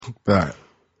All right,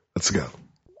 let's go.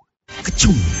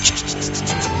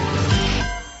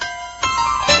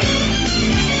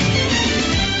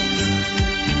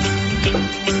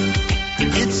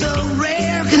 It's a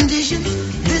rare condition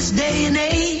this day and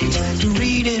age to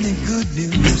read any good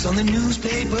news on the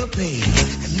newspaper page.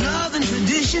 Love and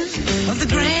tradition of the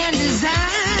grand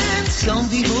design, some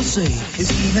people say,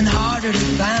 is even harder to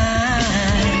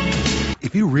find.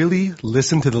 If you really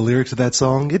listen to the lyrics of that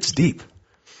song, it's deep.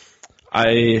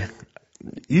 You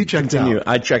checked out.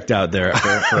 I checked out there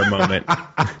for a moment.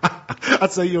 I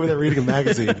saw you over there reading a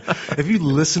magazine. If you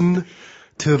listen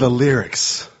to the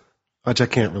lyrics, which I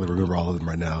can't really remember all of them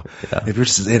right now. Yeah. If you're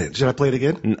just in it, should I play it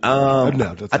again?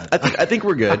 No, I think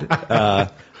we're good. I'm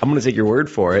going to take your word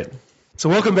for it. So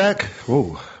welcome back.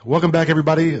 Welcome back,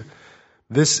 everybody.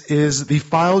 This is the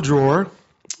File Drawer,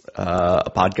 a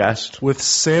podcast with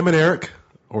Sam and Eric,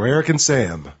 or Eric and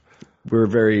Sam.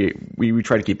 We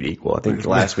try to keep it equal. I think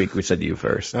last week we said you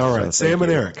first. All right, so Sam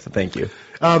and Eric. So thank you.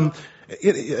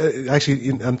 Actually,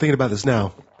 I'm thinking about this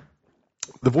now.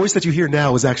 The voice that you hear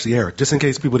now is actually Eric, just in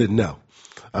case people didn't know.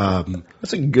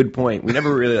 That's a good point. We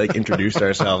never really introduced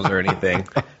ourselves or anything.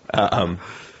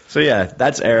 So yeah,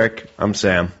 that's Eric. I'm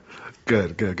Sam.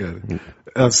 Good.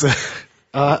 As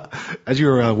you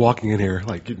were walking in here,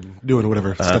 doing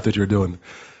whatever stuff that you were doing,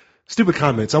 stupid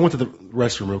comments. I went to the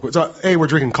restroom real quick. So, we're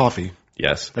drinking coffee.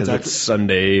 Yes, because it's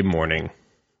Sunday morning.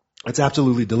 It's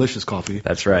absolutely delicious coffee.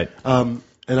 That's right. And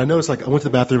I noticed, I went to the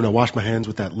bathroom and I washed my hands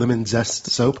with that lemon zest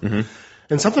soap. Mm-hmm.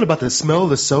 And something about the smell of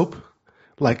the soap,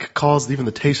 caused even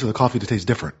the taste of the coffee to taste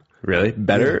different. Really?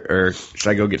 Better? Yeah. Or should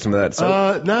I go get some of that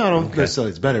soap? No, I don't necessarily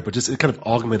it's better, but just it kind of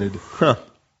augmented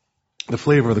the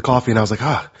flavor of the coffee. And I was like,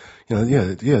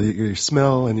 your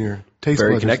smell and your taste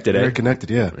very connected, very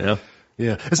connected, yeah.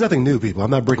 Yeah. It's nothing new, people.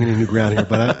 I'm not breaking any new ground here,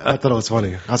 but I thought it was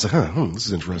funny. I was like, this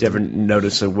is interesting. Do you ever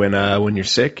notice that when you're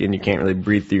sick and you can't really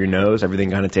breathe through your nose, everything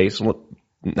kind of tastes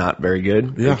not very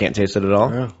good? Yeah. You can't taste it at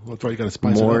all? Yeah. Well, that's why you got to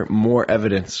spice it up. More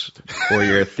evidence for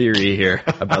your theory here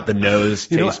about the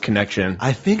nose-taste connection.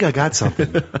 I think I got something.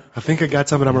 I'm going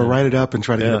to write it up and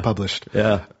try to get it published.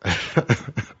 Yeah.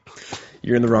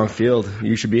 You're in the wrong field.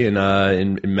 You should be in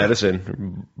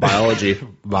medicine, biology.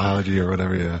 Biology or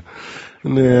whatever, yeah.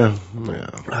 Yeah.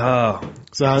 Oh.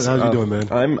 So how's you doing, man?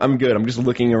 I'm good. I'm just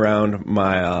looking around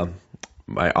my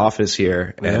office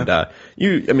here, and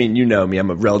you know me.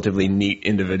 I'm a relatively neat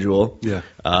individual. Yeah.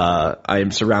 I am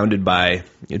surrounded by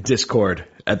Discord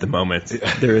at the moment.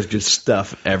 There is just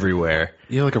stuff everywhere.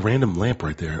 Yeah, like a random lamp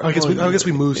right there. I guess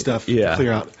we move stuff. Yeah. To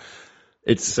clear out.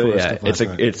 It's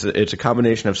a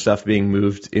combination of stuff being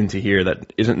moved into here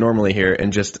that isn't normally here,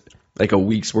 and just a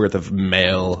week's worth of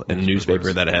mail and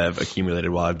newspaper that have accumulated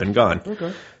while I've been gone.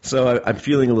 Okay. So I'm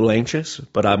feeling a little anxious,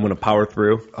 but I'm going to power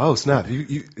through. Oh, snap.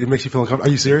 It makes you feel uncomfortable.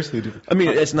 Are you serious? I mean,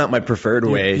 it's not my preferred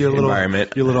environment.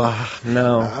 You're a little...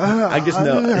 No. I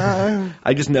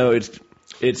just know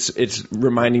it's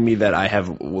reminding me that I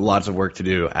have lots of work to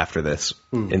do after this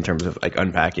in terms of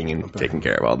unpacking and taking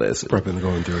care of all this. Prepping and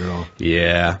going through it all.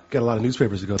 Yeah. Got a lot of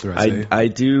newspapers to go through, I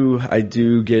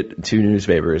do get 2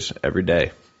 newspapers every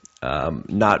day.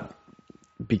 Not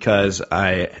because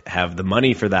I have the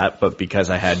money for that, but because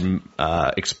I had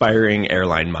expiring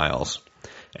airline miles,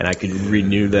 and I could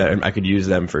renew them. I could use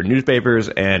them for newspapers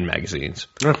and magazines.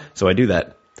 Oh. So I do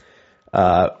that,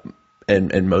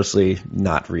 and mostly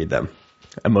not read them.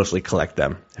 I mostly collect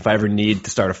them. If I ever need to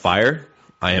start a fire,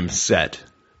 I am set.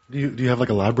 Do you have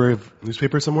a library of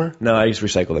newspapers somewhere? No, I just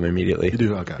recycle them immediately. You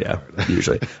do? Okay. Yeah,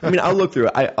 usually. I mean, I'll look through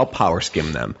it. I'll power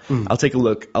skim them. I'll take a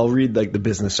look. I'll read the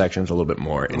business sections a little bit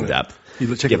more in depth.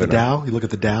 You check out the Dow? You look at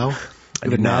the Dow?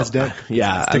 The NASDAQ?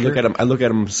 Yeah, I look at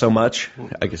them so much.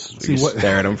 I guess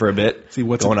stare at them for a bit. See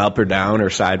what's going up or down or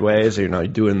sideways.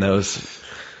 Doing those.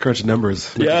 Crunching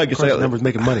numbers. Yeah, I guess numbers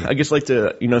making money. I just like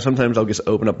to, sometimes I'll just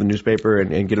open up the newspaper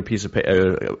and get a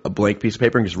blank piece of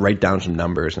paper and just write down some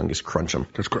numbers and just crunch them.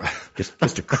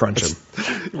 Just to crunch them.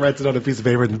 Writes it on a piece of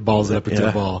paper and balls it up into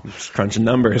a ball. Just crunching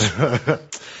numbers. So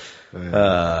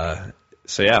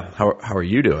yeah, how are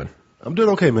you doing? I'm doing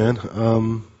okay, man.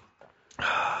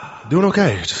 Doing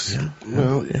okay. Just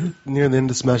near the end of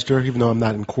the semester, even though I'm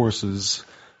not in courses.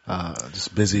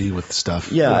 Just busy with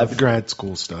stuff. Yeah, grad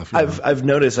school stuff. I've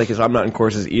noticed, I'm not in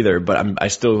courses either, but I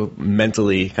still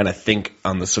mentally kind of think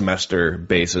on the semester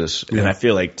basis, and I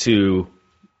feel too,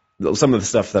 some of the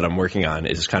stuff that I'm working on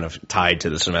is kind of tied to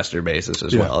the semester basis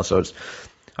as well. So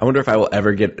I wonder if I will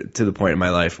ever get to the point in my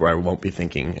life where I won't be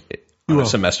thinking on will. a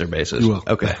semester basis. You will.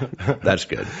 Okay, that's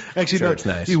good. Actually, sure, no, it's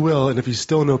nice. you will. And if you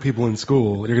still know people in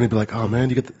school, you're going to be like, oh, man,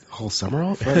 you get the whole summer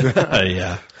off?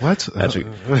 Yeah, What? that's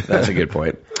a good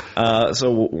point.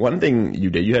 So one thing you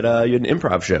did, you had an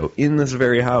improv show in this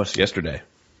very house yesterday.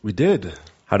 We did.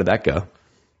 How did that go?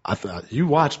 I thought you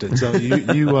watched it, so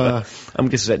you I'm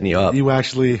just setting you up. you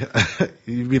actually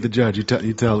you be the judge. You tell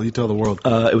the world.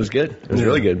 It was good. It was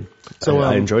really good. So,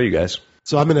 I enjoy you guys.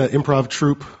 So I'm in an improv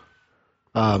troupe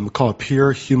called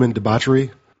Pure Human Debauchery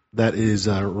that is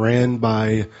ran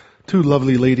by two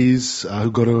lovely ladies who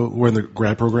are in the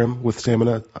grad program with Sam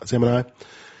and I.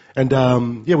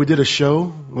 And we did a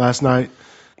show last night.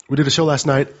 We did a show last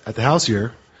night at the house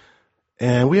here,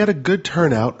 and we had a good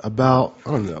turnout. About,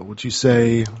 I don't know, would you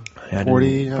say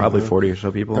 40? Probably 40 or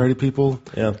so people. 30 people.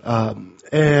 Yeah.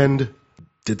 And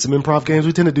did some improv games.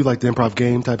 We tend to do like the improv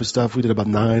game type of stuff. We did about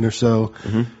 9 or so,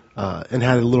 and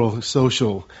had a little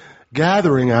social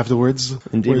gathering afterwards.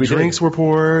 Indeed, where we did. drinks were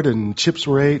poured and chips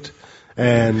were ate,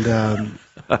 and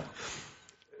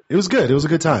it was good. It was a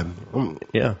good time.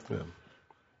 Yeah.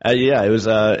 It was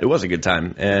a good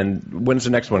time. And when's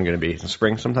the next one going to be?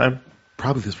 Spring sometime?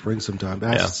 Probably this spring sometime.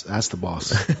 Ask the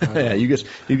boss. Yeah, you just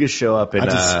show up and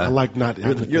I like not.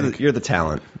 you're the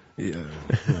talent. Yeah,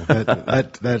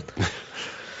 that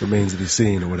remains to be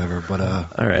seen or whatever. But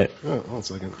All right. hold on a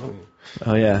second.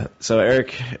 Oh yeah. So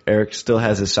Eric still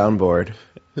has his soundboard,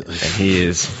 and he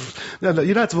is. No,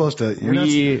 you're not supposed to. You're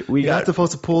not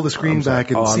supposed to pull the screen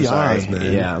back and see eyes,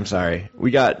 man. Yeah, I'm sorry.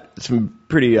 We got some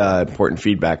pretty important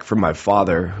feedback from my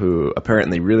father, who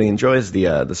apparently really enjoys the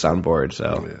soundboard.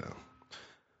 So. Yeah.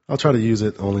 I'll try to use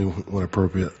it only when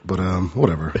appropriate, but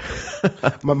whatever.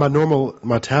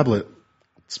 my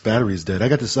tablet's battery's dead. I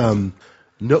got this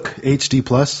Nook HD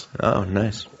Plus. Oh,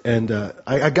 nice. And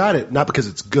I got it not because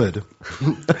it's good.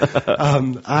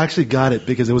 I actually got it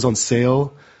because it was on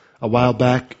sale a while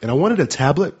back, and I wanted a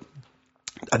tablet.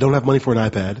 I don't have money for an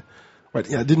iPad. Right?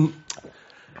 Yeah,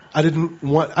 I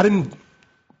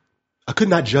could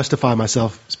not justify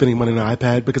myself spending money on an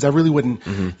iPad because I really wouldn't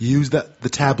use the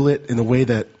tablet in a way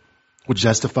that would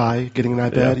justify getting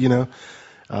an iPad. Yeah. You know,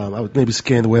 I would maybe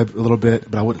scan the web a little bit,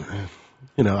 but I wouldn't.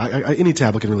 You know, any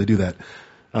tablet can really do that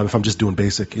if I'm just doing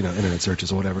basic, internet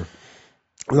searches or whatever.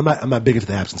 I'm not big into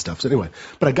the apps and stuff. So anyway,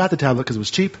 but I got the tablet because it was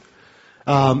cheap,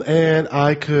 and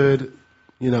I could,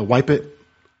 wipe it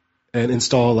and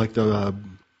install like the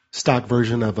stock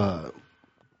version of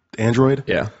Android.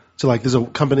 Yeah. So like there's a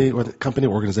company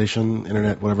organization,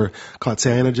 internet, whatever, called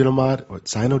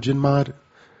CyanogenMod.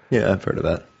 Yeah, I've heard of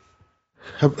that.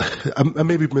 I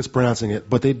may be mispronouncing it,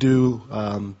 but they do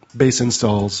base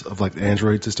installs of like the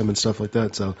Android system and stuff like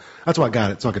that. So that's why I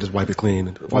got it, so I could just wipe it clean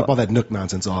and wipe all that Nook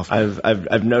nonsense off.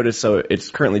 I've noticed. So it's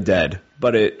currently dead,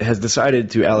 but it has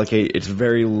decided to allocate its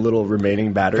very little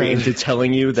remaining battery into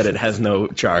telling you that it has no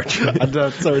charge. I know,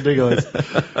 it's so ridiculous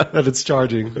that it's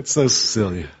charging. It's so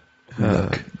silly.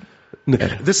 Nook. It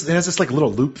has this like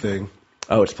little loop thing.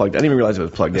 Oh, it's plugged. I didn't even realize it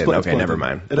was plugged in. It's Okay, plugged never in.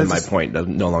 mind. It has My this- point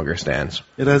no longer stands.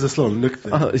 It has this little Nook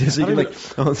thing. So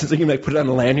you can put it on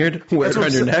a lanyard, wear it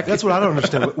around your neck. That's what I don't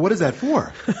understand. What is that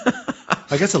for?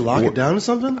 I guess to lock it down or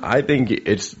something? I think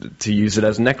it's to use it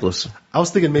as a necklace. I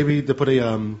was thinking maybe to put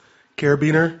a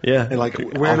carabiner. Yeah, And like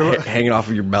wear it around. hanging off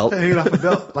of your belt. Hanging off the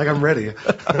belt, like I'm ready.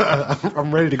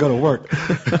 I'm ready to go to work.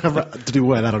 To do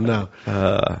what? I don't know.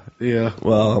 Yeah.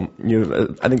 Well,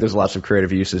 I think there's lots of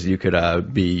creative uses you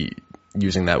could be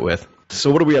using that with.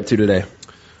 So what are we up to today?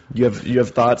 You have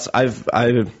thoughts? I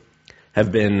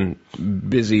have been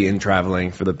busy in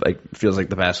traveling for feels like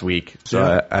the past week. So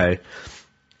Yeah.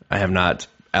 I have not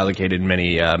allocated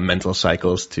many mental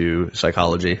cycles to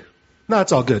psychology. No,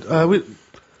 it's all good.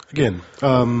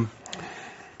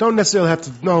 Don't necessarily have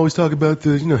to always talk about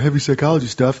the heavy psychology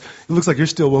stuff. It looks like you're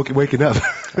still waking up.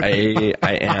 I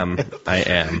am.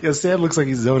 Yeah, Sam looks like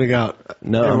he's zoning out.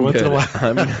 No, every I'm once good. in a while.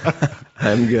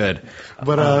 I'm good.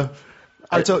 But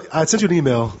I sent you an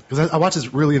email because I watched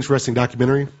this really interesting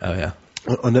documentary Oh yeah.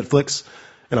 on Netflix,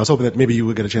 and I was hoping that maybe you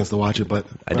would get a chance to watch it, but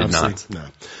I did obviously, not. No.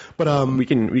 But We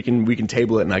can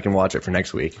table it and I can watch it for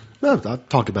next week. no, I'll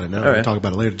talk about it now. All right. We'll talk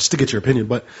about it later just to get your opinion.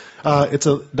 But it's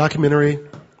a documentary.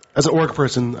 As an org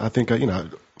person, I think I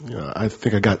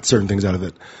think I got certain things out of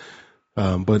it.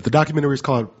 But the documentary is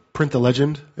called "Print the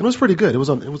Legend," and it was pretty good. It's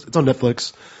on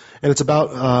Netflix, and it's about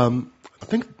I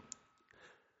think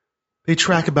they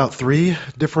track about 3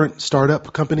 different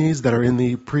startup companies that are in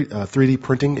the 3D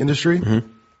printing industry,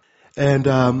 and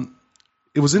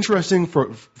it was interesting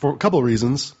for a couple of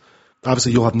reasons.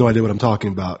 Obviously, you'll have no idea what I'm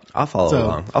talking about. I'll follow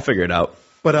along. I'll figure it out.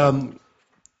 But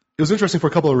it was interesting for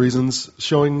a couple of reasons,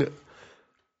 showing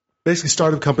basically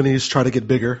startup companies try to get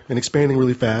bigger and expanding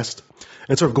really fast,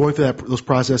 and sort of going through those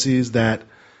processes that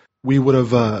we would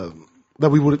have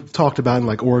talked about in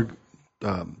like org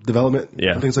development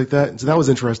and things like that. And so that was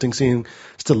interesting, seeing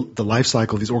just the life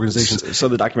cycle of these organizations. So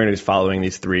the documentary is following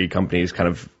these three companies kind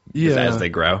of as they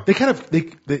grow. They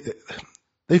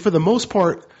for the most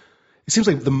part, it seems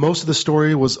like the most of the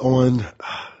story was on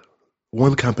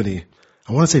one company.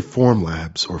 I want to say Form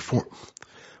Labs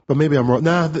but maybe I'm wrong.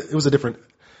 Nah, it was a different.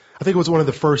 I think it was one of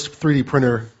the first 3D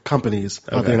printer companies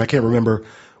out there, and I can't remember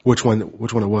which one it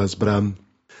was. But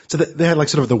so they had like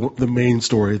sort of the main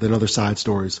story, then other side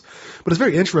stories. But it's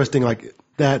very interesting, like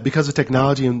that because of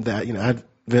technology and that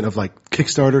advent of like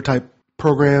Kickstarter type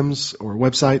programs or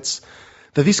websites,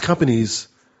 that these companies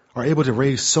are able to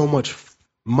raise so much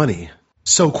money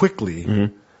so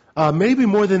quickly, maybe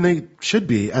more than they should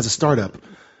be as a startup,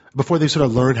 before they sort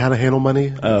of learn how to handle money.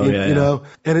 You know,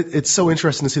 and it's so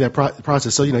interesting to see that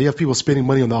process. So you have people spending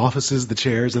money on the offices, the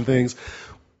chairs, and things.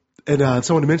 And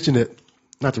someone mentioned it.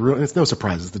 It's no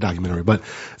surprise, it's the documentary, but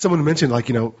someone mentioned, like,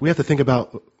 we have to think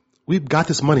about, we've got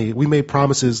this money, we made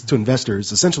promises to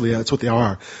investors, essentially that's what they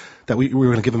are, that we were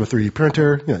going to give them a 3D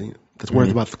printer, that's worth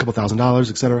about a couple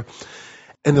 $1,000s, et cetera.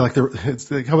 And they're like, two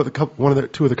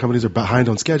of the companies are behind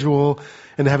on schedule,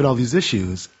 and they're having all these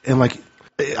issues. And like,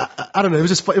 I don't know, it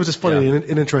was just funny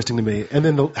and interesting to me. And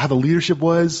then how the leadership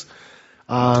was.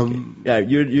 I'm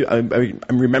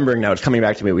remembering now. It's coming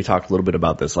back to me. We talked a little bit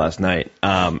about this last night,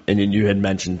 and then you had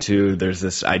mentioned too. There's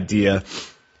this idea.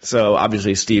 So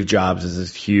obviously, Steve Jobs is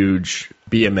this huge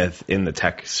behemoth in the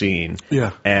tech scene,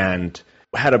 and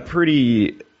had a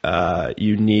pretty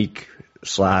unique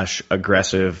 /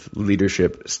 aggressive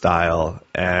leadership style,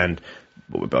 and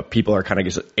people are kind of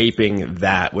just aping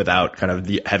that without kind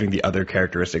of having the other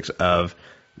characteristics of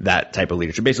that type of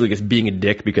leadership. Basically just being a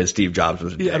dick because Steve Jobs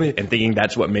was a dick, and thinking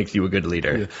that's what makes you a good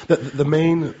leader. Yeah. The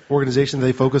main organization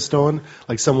they focused on,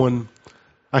 like someone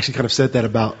actually kind of said that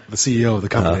about the CEO of the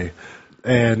company.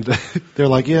 And they're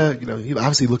like, he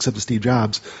obviously looks up to Steve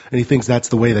Jobs, and he thinks that's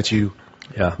the way that you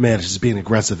manage, is being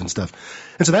aggressive and stuff.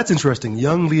 And so that's interesting.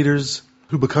 Young leaders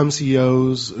who become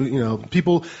CEOs,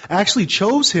 people actually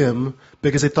chose him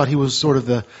because they thought he was sort of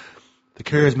the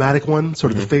charismatic one,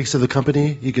 sort of the face of the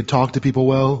company. He could talk to people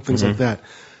well, things like that.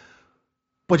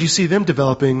 But you see them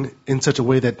developing in such a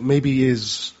way that maybe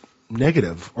is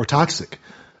negative or toxic,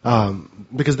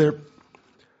 because they're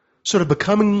sort of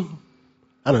becoming,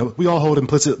 I don't know, we all hold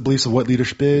implicit beliefs of what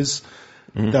leadership is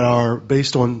that are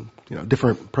based on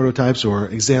different prototypes or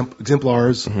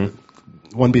exemplars,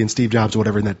 one being Steve Jobs or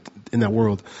whatever in that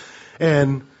world.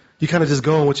 And you kind of just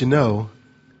go on what you know.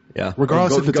 Yeah.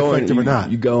 Regardless if it's effective or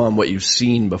not. You go on what you've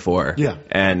seen before. Yeah.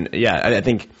 And I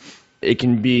think it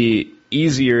can be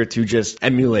easier to just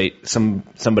emulate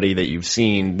somebody that you've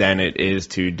seen than it is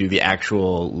to do the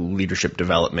actual leadership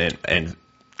development and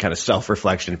kind of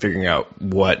self-reflection, figuring out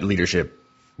what leadership,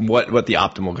 what the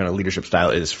optimal kind of leadership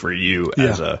style is for you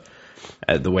as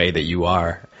the way that you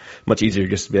are. Much easier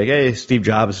just to be like, hey, Steve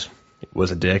Jobs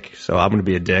was a dick, so I'm going to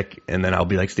be a dick, and then I'll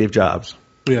be like Steve Jobs.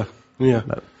 Yeah. Yeah.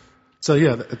 So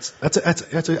that's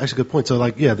actually a good point. So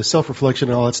the self-reflection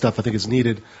and all that stuff I think is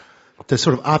needed to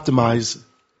sort of optimize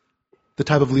the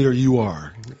type of leader you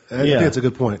are. I think that's a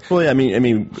good point. Well, I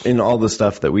mean, in all the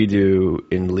stuff that we do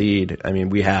in Lead, I mean,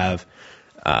 we have,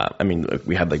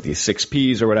 we have like these 6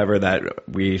 Ps or whatever that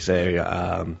we say,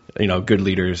 good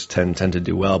leaders tend to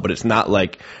do well, but it's not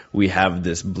like we have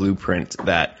this blueprint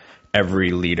that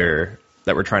every leader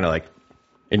that we're trying to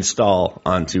install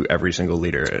onto every single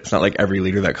leader. It's not like every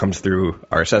leader that comes through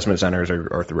our assessment centers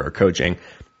or through our coaching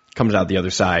comes out the other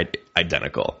side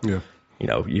identical. Yeah.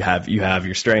 You have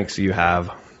your strengths, you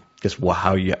have just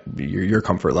how your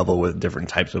comfort level with different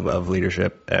types of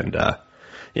leadership, and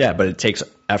but it takes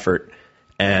effort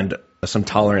and some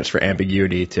tolerance for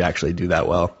ambiguity to actually do that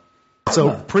well.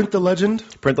 So Print the Legend.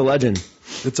 Print the Legend.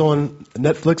 It's on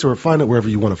Netflix, or find it wherever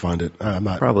you want to find it. I'm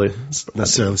not probably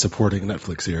necessarily supporting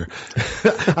Netflix here.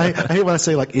 I hate when I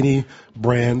say any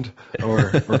brand or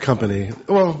company.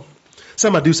 Well,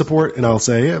 some I do support, and I'll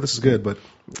say, this is good, but.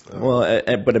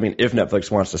 But I mean, if Netflix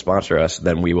wants to sponsor us,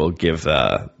 then we will give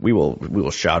we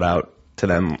will shout out to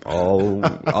them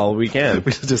all we can.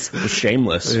 just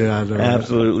shameless. Yeah, I know.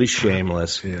 Absolutely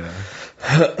shameless. Yeah.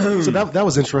 So that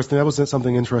was interesting. That was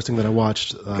something interesting that I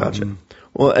watched. Gotcha.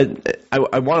 Well,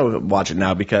 I want to watch it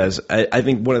now because I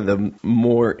think one of the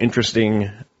more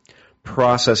interesting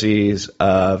processes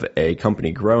of a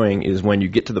company growing is when you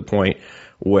get to the point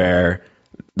where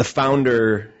the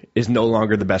founder is no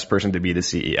longer the best person to be the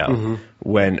CEO.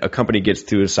 When a company gets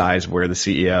to a size where the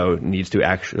CEO needs to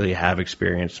actually have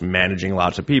experience managing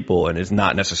lots of people and is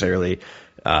not necessarily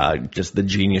just the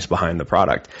genius behind the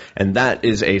product. And that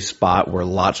is a spot where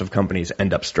lots of companies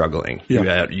end up struggling.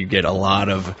 Yeah. You get a lot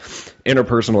of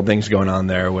interpersonal things going on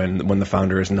there when the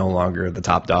founder is no longer the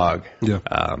top dog. Yeah.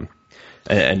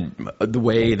 And the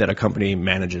way that a company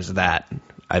manages that,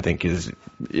 I think I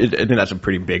think that's a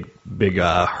pretty big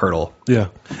hurdle. Yeah.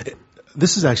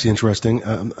 This is actually interesting.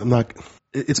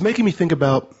 It's making me think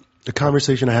about a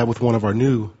conversation I had with one of our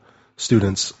new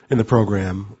students in the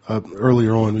program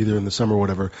earlier on, either in the summer or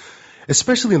whatever.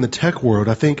 Especially in the tech world,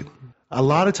 I think a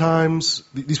lot of times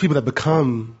these people that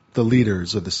become the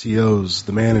leaders or the CEOs,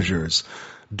 the managers,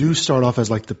 do start off as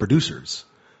like the producers.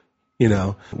 You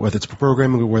know, whether it's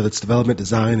programming, whether it's development,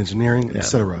 design, engineering, et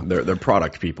cetera. They're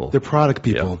product people. They're product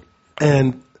people. Yeah.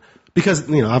 And because,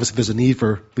 obviously there's a need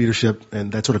for leadership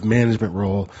and that sort of management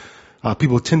role,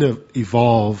 people tend to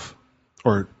evolve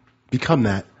or become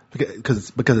that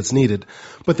because it's needed.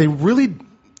 But they really,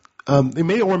 they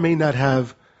may or may not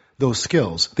have those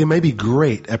skills. They may be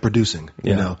great at producing,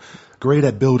 great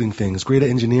at building things, great at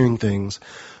engineering things,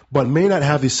 but may not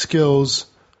have these skills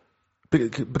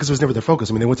because it was never their focus.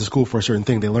 I mean, they went to school for a certain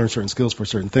thing. They learned certain skills for a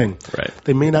certain thing. Right.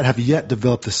 They may not have yet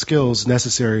developed the skills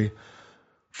necessary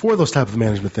for those type of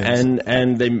management things.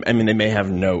 And they may have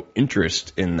no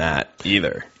interest in that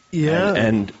either. Yeah.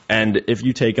 And if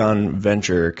you take on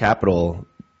venture capital,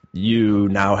 you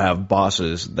now have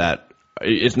bosses that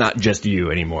it's not just you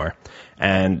anymore.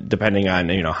 And depending on,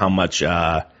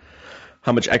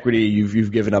 how much equity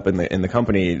you've given up in the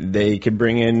company, they could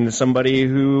bring in somebody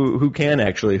who can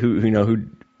actually who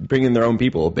bring in their own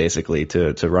people basically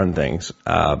to run things.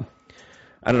 I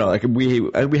don't know. Like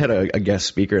we had a guest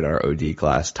speaker in our OD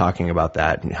class talking about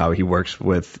that and how he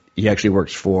actually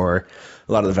works for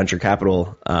a lot of the venture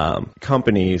capital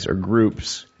companies or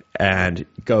groups and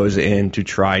goes in to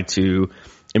try to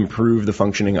improve the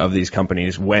functioning of these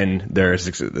companies when there's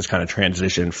this kind of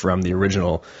transition from the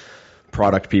original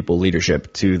product people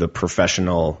leadership to the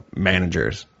professional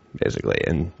managers, basically,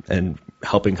 and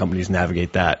helping companies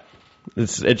navigate that.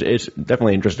 It's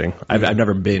definitely interesting. I've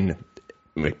never been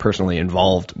personally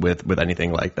involved with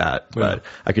anything like that, but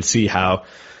I could see how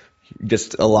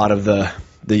just a lot of the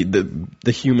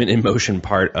human emotion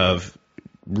part of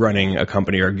running a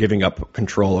company or giving up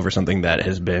control over something that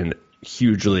has been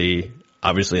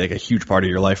obviously like a huge part of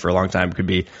your life for a long time could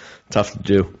be tough to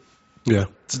do. Yeah.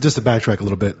 So just to backtrack a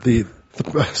little bit,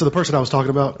 so the person I was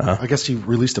talking about, I guess she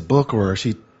released a book or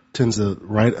she tends to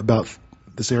write about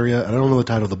this area. I don't know the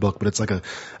title of the book, but it's like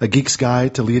a geek's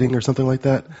guide to leading or something like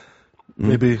that.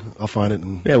 Maybe I'll find it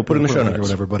and we'll put it in the show notes or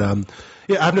whatever. But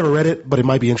I've never read it, but it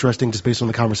might be interesting just based on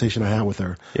the conversation I had with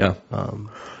her. Yeah.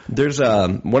 There's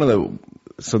one of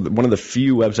the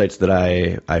few websites that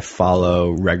I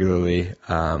follow regularly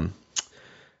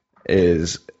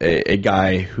is a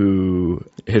guy who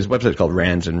his website is called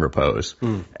Rands and Repose,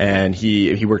 and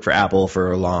he worked for Apple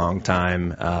for a long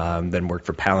time, then worked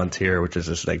for Palantir, which is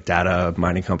this like data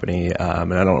mining company,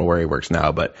 and I don't know where he works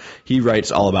now, but he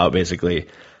writes all about basically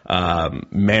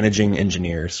managing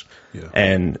engineers,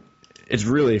 and it's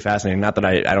really fascinating. Not that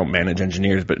I don't manage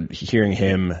engineers, but hearing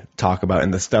him talk about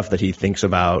and the stuff that he thinks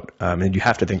about, and you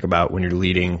have to think about when you're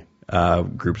leading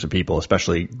groups of people,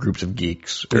 especially groups of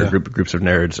geeks or groups of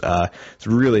nerds. It's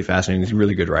really fascinating. He's a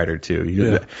really good writer too.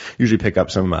 You usually pick up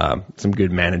some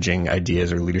good managing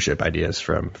ideas or leadership ideas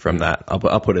from that.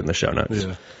 I'll put it in the show notes.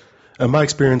 Yeah. And my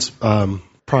experience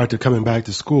prior to coming back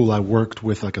to school, I worked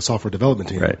with like a software development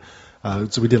team. Right.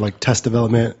 So we did like test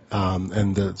development,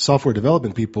 and the software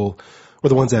development people were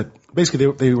the ones that basically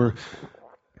they were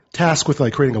tasked with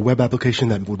like creating a web application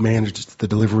that would manage the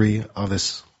delivery of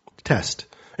this test.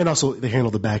 And also they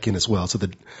handle the back end as well. So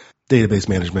the database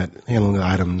management, handling the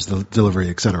items, the delivery,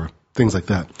 et cetera, things like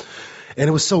that. And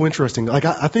it was so interesting. Like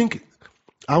I think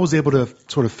I was able to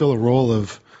sort of fill a role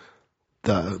of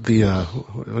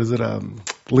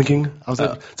linking. I was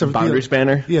boundary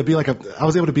spanner. Yeah, I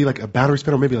was able to be like a boundary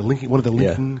spanner, maybe one of the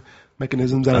linking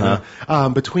mechanisms. I don't know.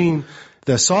 Between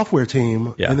the software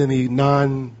team and then the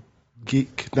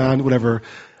non-geek, non-whatever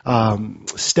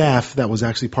staff that was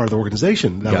actually part of the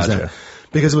organization that was at.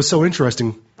 Because it was so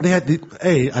interesting. They had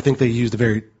I think they used a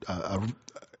very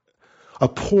a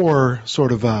poor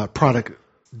sort of product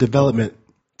development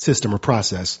system or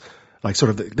process. Like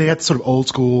they had sort of old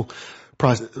school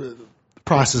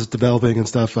process developing and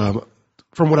stuff.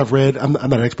 From what I've read, I'm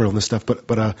not an expert on this stuff,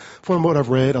 but from what I've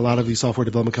read, a lot of these software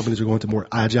development companies are going to more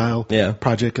agile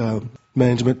project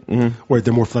management, where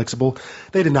they're more flexible.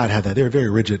 They did not have that. They were very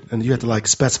rigid, and you had to like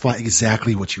specify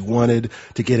exactly what you wanted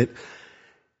to get it.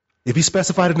 If you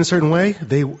specified it in a certain way,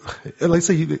 let's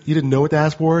say you didn't know what to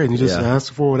ask for, and you just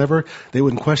asked for whatever, they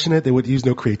wouldn't question it. They would use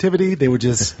no creativity. They would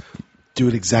just do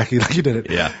it exactly like you did it.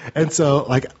 Yeah. And so,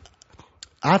 like,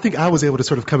 I think I was able to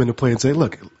sort of come into play and say,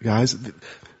 look, guys,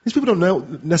 these people don't know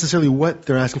necessarily what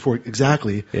they're asking for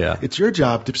exactly. Yeah. It's your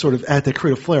job to sort of add that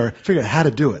creative flair, figure out how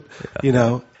to do it, you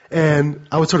know? And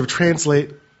I would sort of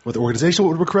translate what the organization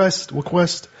would request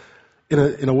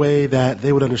in a way that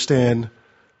they would understand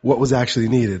what was actually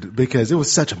needed, because it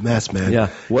was such a mess, man. Yeah.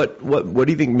 What do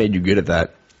you think made you good at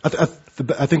that? I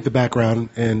think the background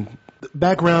in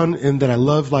that I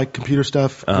love like computer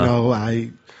stuff. You know,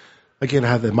 I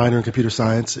have that minor in computer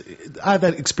science. I have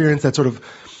that experience, that sort of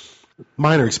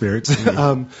minor experience,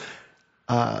 an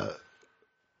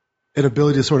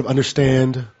ability to sort of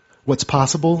understand what's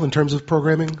possible in terms of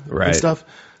programming and stuff.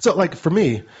 So, like for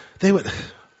me, they would.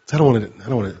 I don't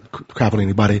want to crap on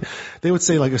anybody. They would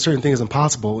say like a certain thing is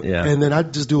impossible, and then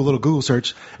I'd just do a little Google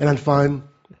search and I'd find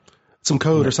some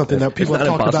code or something that people have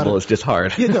talked about. It's just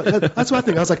hard. Yeah, no, that's what I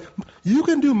think. I was like, you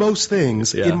can do most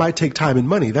things. Yeah. It might take time and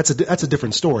money. That's a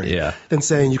different story than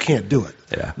saying you can't do it.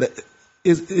 Yeah.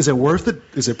 Is it worth it?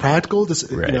 Is it practical? To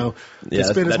spend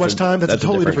as much time? That's a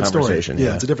totally different story.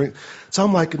 Yeah, it's a different. So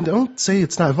I'm like, don't say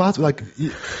it's not possible.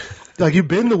 Like you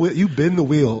bend the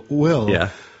wheel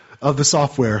of the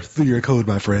software through your code,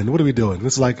 my friend. What are we doing?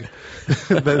 It's like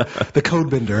the code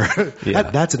bender. Yeah.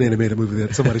 That's an animated movie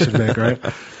that somebody should make, right?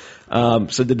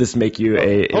 So did this make you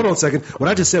Hold on a second. What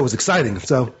I just said was exciting.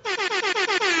 So.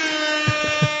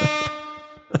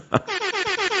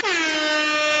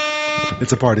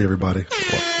 It's a party, everybody.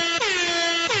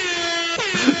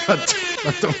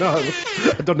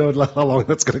 I don't know how long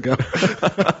that's going to go.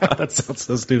 That sounds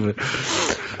so stupid.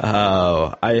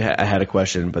 Oh, I had a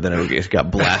question, but then it got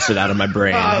blasted out of my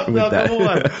brain with that. Come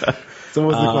on. So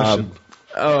what was the question?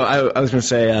 I was going to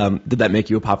say, did that make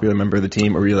you a popular member of the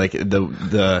team, or were you like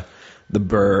the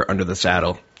burr under the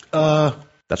saddle?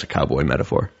 That's a cowboy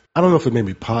metaphor. I don't know if it made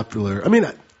me popular. I mean,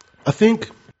 I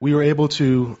think we were able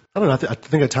to. I don't know. I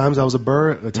think at times I was a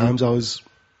burr. At times I was.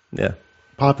 Yeah.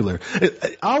 Popular.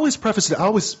 I always prefaced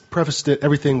it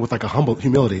everything with like a humble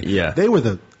humility. Yeah. They were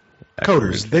the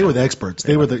coders. They were the experts.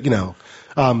 They were the,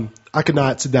 I could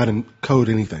not sit down and code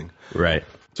anything. Right.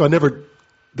 So I never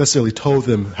necessarily told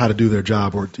them how to do their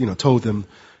job or, told them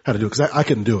how to do it because I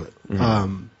couldn't do it.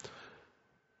 Mm-hmm.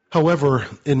 However,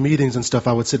 in meetings and stuff,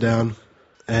 I would sit down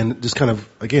and just kind of,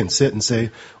 again, sit and say,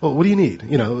 well, what do you need?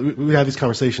 We have these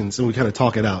conversations and we kind of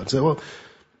talk it out and say, well,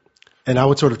 and I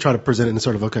would sort of try to present it in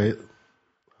sort of, okay,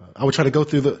 I would try to go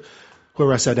through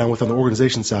whoever I sat down with on the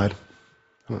organization side.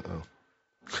 Uh-oh.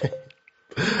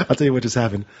 I'll tell you what just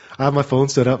happened. I have my phone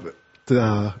set up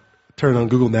to turn on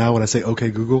Google Now when I say "Okay,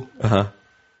 Google." Uh-huh.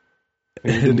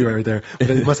 And you didn't do it right there. But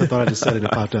you must have thought I just said it and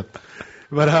it popped up.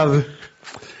 But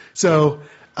so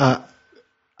I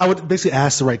would basically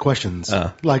ask the right questions.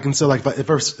 If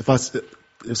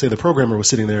say the programmer was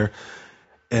sitting there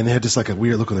and they had just like a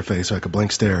weird look on their face or like a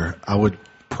blank stare, I would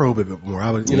probe it a bit more.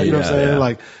 I would, you know what I'm saying?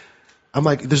 Yeah. I'm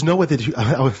like, there's no way that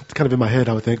I was kind of in my head,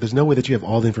 I would think, there's no way that you have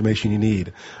all the information you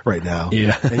need right now.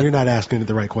 Yeah. And you're not asking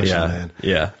the right question, man.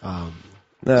 Yeah.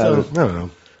 So, I don't know.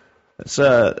 It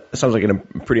sounds like a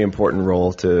pretty important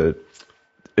role to,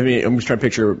 I mean, I'm just trying to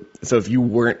picture, so if you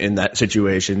weren't in that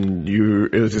situation,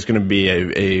 it was just going to be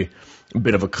a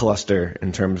bit of a cluster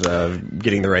in terms of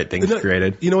getting the right things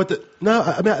created. You know what?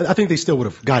 I think they still would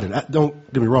have gotten it.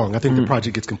 Don't get me wrong. I think the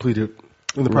project gets completed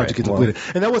when the project gets completed.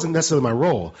 And that wasn't necessarily my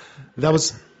role.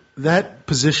 That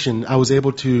position, I was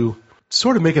able to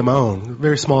sort of make it my own.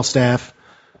 Very small staff.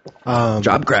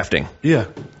 Job crafting. Yeah.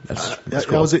 That's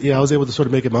cool. I was able to sort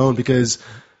of make it my own because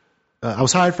I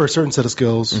was hired for a certain set of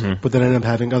skills, but then I ended up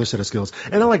having other set of skills.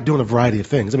 And I like doing a variety of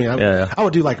things. I mean, I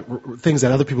would do like things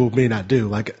that other people may not do.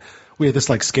 Like we had this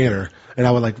like scanner, and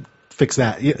I would like fix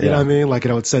that. You know what I mean? Like,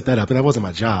 and I would set that up, and that wasn't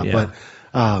my job. Yeah. But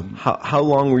how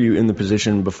long were you in the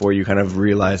position before you kind of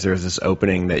realized there was this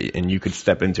opening and you could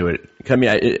step into it? I mean,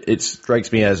 it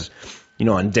strikes me as,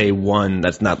 on day one,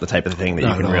 that's not the type of thing that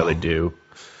you can really do.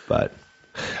 But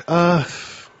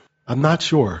I'm not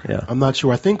sure. Yeah. I'm not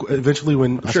sure. I think eventually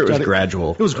when it was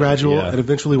gradual. It was gradual, and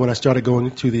eventually when I started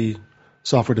going to the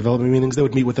software development meetings, they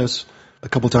would meet with us a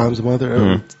couple times a month,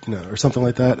 or something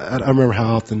like that. I don't remember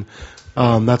how often.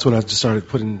 That's when I just started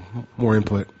putting more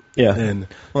input. Yeah.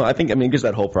 I think because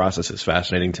that whole process is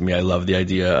fascinating to me. I love the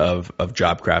idea of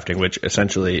job crafting, which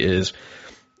essentially is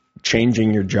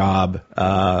changing your job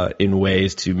in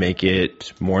ways to make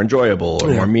it more enjoyable or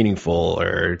more meaningful,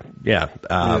 or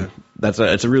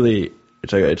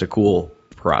it's a cool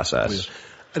process.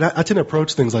 And I tend to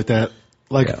approach things like that.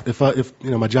 Like if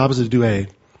my job is to do A,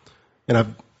 and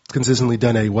I've consistently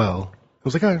done A well, I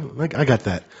was like, I got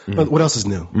that. But what else is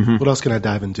new? What else can I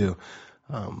dive into?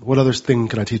 what other thing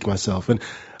can I teach myself? And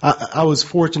I was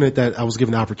fortunate that I was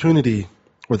given the opportunity,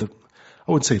 or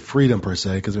I wouldn't say freedom per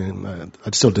se, because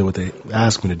I still did what they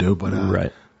asked me to do, but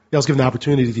Right. I was given the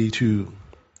opportunity to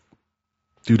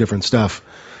do different stuff.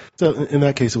 So in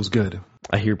that case, it was good.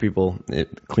 I hear people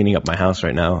cleaning up my house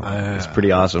right now. It's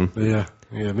pretty awesome. Yeah.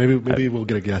 Maybe we'll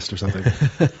get a guest or something.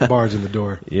 Bars in the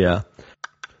door. Yeah.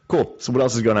 Cool. So what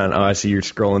else is going on? Oh, I see you're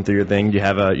scrolling through your thing. Do you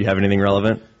have anything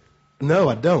relevant? No,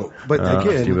 I don't. But again,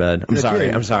 that's too bad.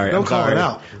 I'm sorry. Don't call it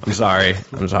out. I'm sorry.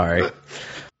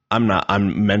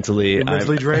 I'm mentally You're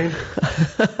mentally drained.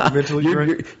 Mentally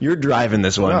drained. You're driving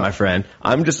this one, my friend.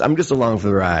 I'm just along for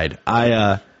the ride.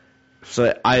 I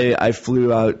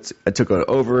flew out. I took an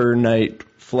overnight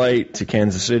flight to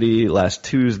Kansas City last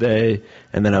Tuesday,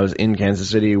 and then I was in Kansas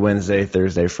City Wednesday,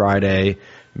 Thursday, Friday,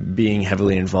 being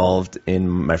heavily involved in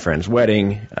my friend's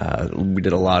wedding. We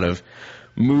did a lot of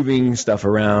moving stuff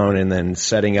around and then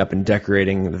setting up and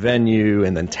decorating the venue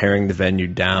and then tearing the venue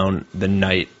down the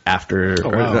night after. Oh,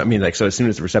 wow. So as soon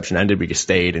as the reception ended, we just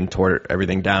stayed and tore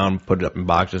everything down, put it up in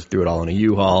boxes, threw it all in a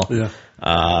U-Haul.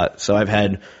 Yeah. So I've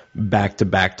had back to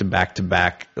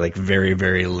back, like very,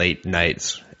 very late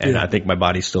nights. And I think my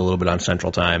body's still a little bit on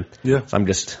Central Time. Yeah. So I'm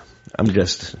just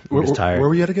tired. Where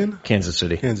were you at again? Kansas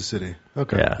City. Kansas City.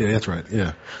 Okay. Yeah. Yeah, that's right.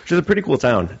 Yeah. Which is a pretty cool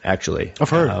town, actually. I've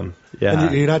heard. Yeah.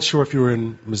 And you're not sure if you were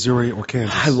in Missouri or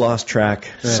Kansas. I lost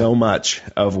track so much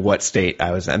of what state I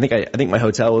was in. I think my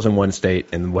hotel was in one state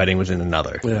and the wedding was in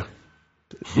another. Yeah.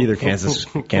 Either Kansas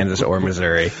or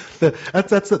Missouri.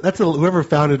 That's whoever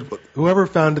founded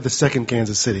the second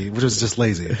Kansas City, which was just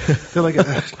lazy. They're like,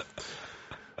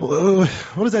 what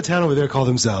does that town over there call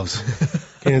themselves?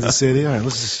 Kansas City. All right,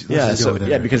 let's just go over there.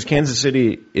 Yeah, because Kansas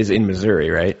City is in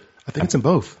Missouri, right? I think it's in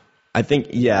both. I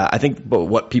think, but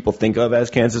what people think of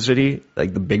as Kansas City,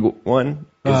 like the big one,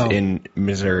 is in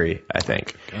Missouri, I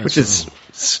think, which is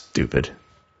stupid.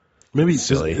 Maybe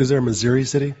silly. Is there a Missouri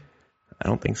City? I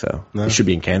don't think so. No? It should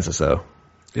be in Kansas, though.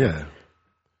 Yeah.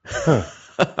 Huh.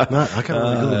 I kind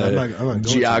of I'm not going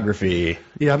geography.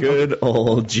 Yeah, good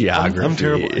old geography. I'm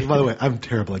terrible. By the way, I'm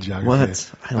terrible at geography.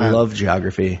 What? I love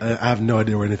geography. I have no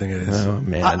idea where anything is. Oh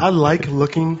man, I like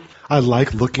looking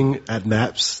at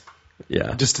maps.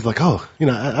 Yeah. Just to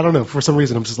I don't know. For some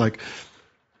reason, I'm just like,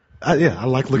 I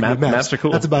like looking at maps. Maps are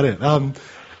cool. That's about it.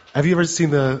 Have you ever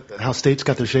seen how states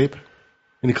got their shape?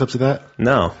 Any clips of that?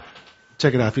 No.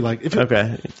 Check it out if you like.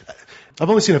 Okay. I've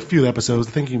only seen a few episodes.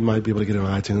 I think you might be able to get it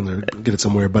on iTunes or get it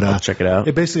somewhere. But I'll check it out.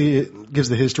 It basically gives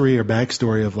the history or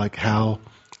backstory of like how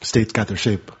states got their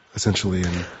shape, essentially.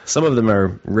 And some of them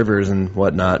are rivers and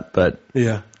whatnot, but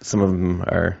some of them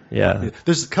are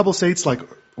There's a couple states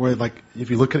where if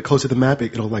you look at it close to the map,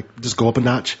 it'll like just go up a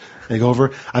notch and go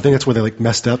over. I think that's where they like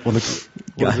messed up on what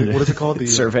is it called? The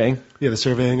surveying. Yeah, the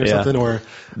surveying or something. Or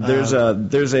there's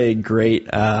a great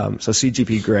so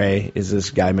CGP Grey is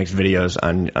this guy who makes videos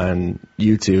on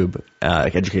YouTube,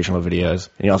 like educational videos,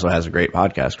 and he also has a great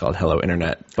podcast called Hello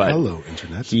Internet. But Hello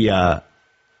Internet. He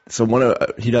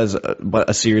does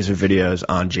a series of videos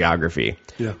on geography.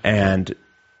 Yeah. And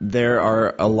there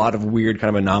are a lot of weird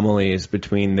kind of anomalies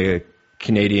between the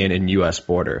Canadian and U.S.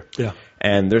 border. Yeah.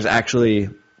 And there's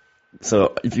actually,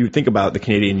 so if you think about the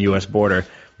Canadian-U.S. border,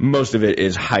 most of it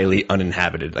is highly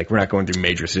uninhabited. Like, we're not going through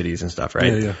major cities and stuff,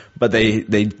 right? Yeah. But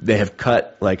they have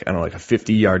cut, like a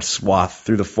 50-yard swath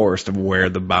through the forest of where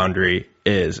the boundary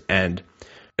is. And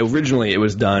originally it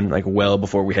was done, like, well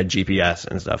before we had GPS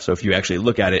and stuff. So if you actually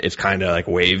look at it, it's kind of, like,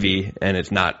 wavy, and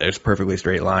it's a perfectly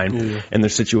straight line. Yeah. And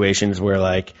there's situations where,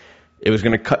 like, it was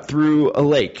going to cut through a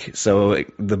lake, so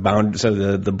the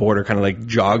border kind of like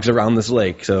jogs around this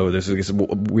lake. So there's this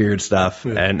weird stuff,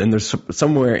 and there's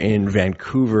somewhere in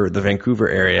Vancouver, the Vancouver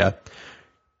area,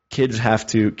 kids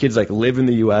like live in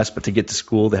the U.S., but to get to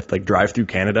school they have to like drive through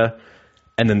Canada,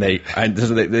 and then they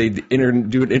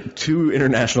do 2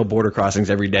 international border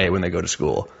crossings every day when they go to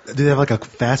school. Do they have like a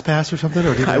fast pass or something?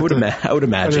 Or I would imagine. Or do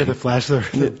they have to flash their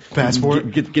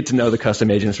passport? Get to know the custom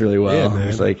agents really well. Yeah, man.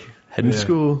 It's like heading to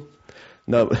school.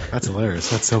 No, that's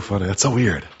hilarious. That's so funny. That's so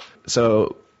weird.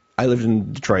 So I lived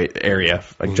in Detroit area,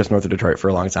 like just north of Detroit, for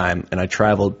a long time, and I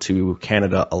traveled to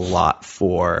Canada a lot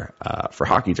for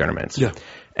hockey tournaments. Yeah,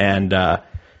 and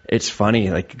it's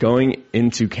funny, like going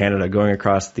into Canada, going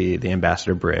across the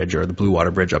Ambassador Bridge or the Blue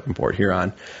Water Bridge up in Port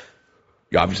Huron.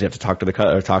 You obviously have to talk to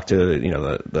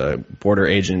the border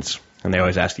agents, and they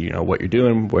always ask you, what you're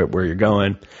doing, where you're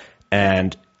going,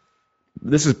 and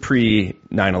this is pre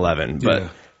 9/11, but. Yeah.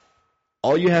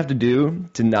 All you have to do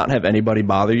to not have anybody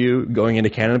bother you going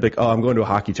into Canada, be like, oh, I'm going to a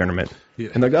hockey tournament. Yeah.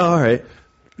 And they're like, oh, all right,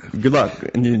 good luck.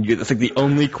 And it's like the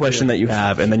only question that you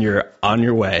have, and then you're on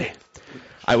your way.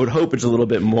 I would hope it's a little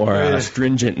bit more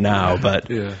stringent now, but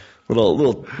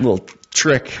little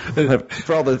trick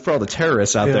for all the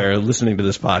terrorists out there listening to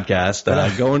this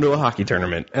podcast. Go into a hockey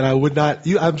tournament. And I would not.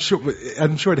 I'm sure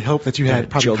it'd help that you had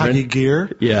probably Children. hockey gear.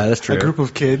 Yeah, that's true. A group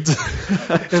of kids.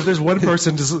 If there's one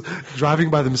person just driving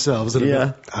by themselves,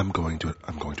 and I'm going to a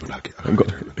hockey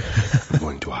tournament. I'm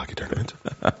going to a hockey tournament.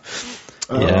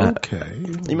 Yeah. Okay.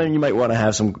 You might want to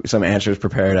have some answers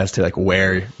prepared as to like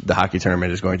where the hockey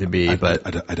tournament is going to be, but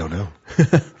I don't know.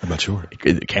 I'm not sure.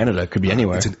 Canada could be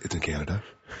anywhere. It's in Canada.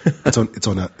 It's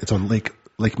on Lake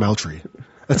Moultrie.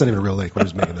 That's not even a real lake. But I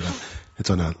was making it up. It's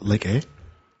on Lake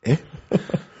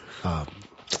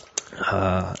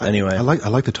Anyway, I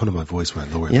like the tone of my voice when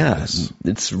I lower it. Yeah,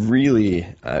 it's really.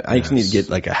 I just need to get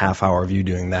like a half hour of you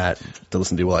doing that to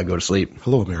listen to while I go to sleep.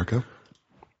 Hello, America.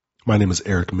 My name is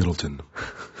Eric Middleton.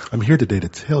 I'm here today to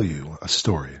tell you a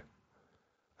story.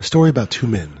 A story about two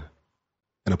men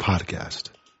and a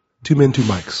podcast. Two men, two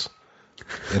mics.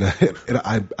 And an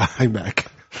iMac.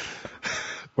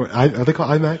 Are they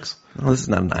called iMacs? Well, this is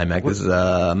not an iMac. This is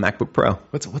a MacBook Pro.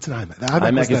 What's an iMac? The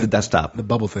iMac is the desktop. The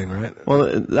bubble thing, right? Well,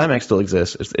 the iMac still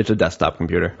exists. It's a desktop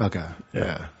computer. Okay.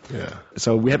 Yeah.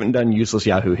 So we haven't done useless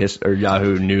Yahoo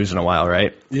Yahoo News in a while,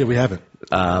 right? Yeah, we haven't.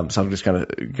 So I'm just kind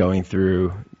of going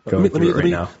through it right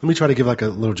now. Let me try to give like a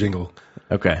little jingle.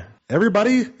 Okay.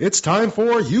 Everybody, it's time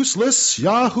for useless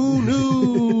Yahoo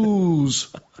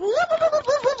News.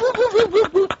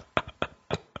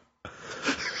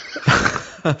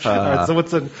 All right, so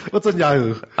what's on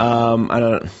Yahoo? I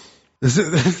don't.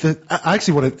 I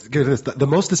actually want to get this. The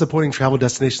most disappointing travel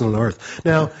destination on Earth.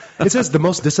 Now, it says the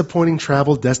most disappointing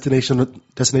travel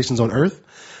destinations on Earth.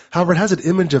 However, it has an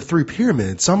image of 3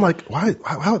 pyramids. So I'm like, why?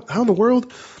 How in the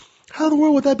world? How in the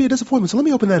world would that be a disappointment? So let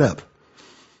me open that up.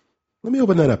 Let me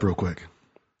open that up real quick.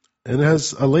 And it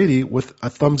has a lady with a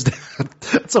thumbs down.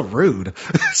 That's so rude.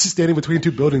 She's standing between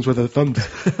 2 buildings with a thumbs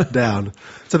down.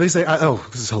 So they say,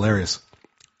 this is hilarious.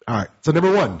 All right. So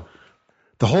number 1,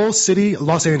 the whole city,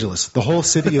 Los Angeles, the whole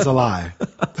city is a lie.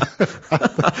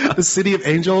 The city of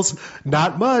angels,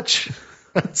 not much.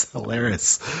 That's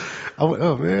hilarious. I went,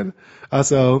 oh man.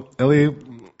 So Ellie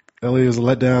is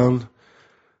let down.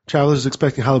 Travelers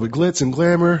expecting Hollywood glitz and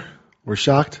glamour were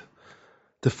shocked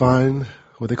to find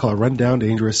what they call a rundown,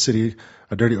 dangerous city,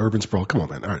 a dirty urban sprawl. Come on,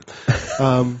 man. All right.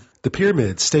 The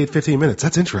pyramids stayed 15 minutes.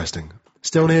 That's interesting.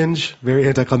 Stonehenge, very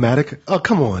anticlimactic. Oh,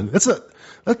 come on.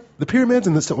 The pyramids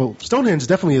and Stonehenge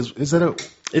definitely is. Is that a?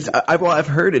 I've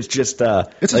heard it's just.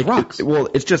 It's like, rocks.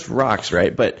 It's just rocks,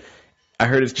 right? But I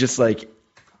heard it's just like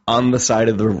on the side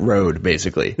of the road,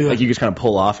 basically. Yeah. Like you just kind of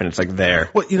pull off and it's like there.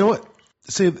 Well, you know what?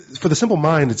 See, for the simple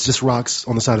mind, it's just rocks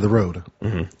on the side of the road.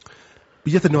 Mm-hmm. But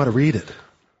you have to know how to read it.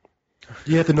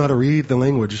 You have to know how to read the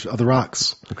language of the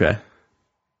rocks. Okay.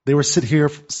 They were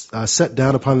set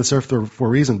down upon this earth for a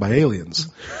reason by aliens.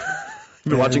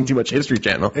 You've been watching too much History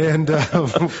Channel, and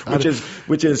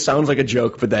which sounds like a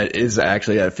joke, but that is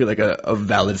actually, I feel like a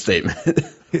valid statement.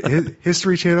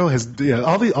 History Channel has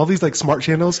all these like smart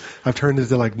channels have turned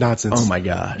into like nonsense. Oh my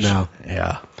gosh! Now,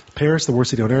 yeah, Paris, the worst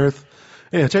city on earth.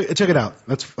 Yeah, check it out.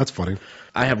 That's funny.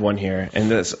 I have one here,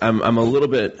 and I'm a little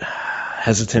bit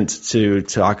hesitant to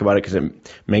talk about it because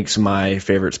it makes my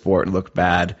favorite sport look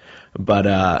bad. But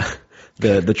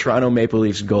the Toronto Maple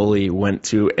Leafs goalie went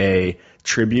to a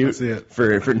tribute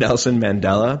for Nelson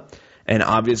Mandela, and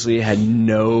obviously had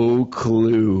no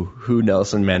clue who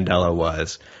Nelson Mandela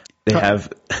was. They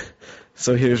have.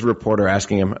 So here's a reporter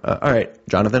asking him, all right,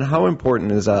 Jonathan, how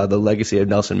important is the legacy of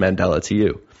Nelson Mandela to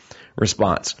you?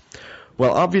 Response.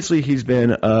 Well, obviously he's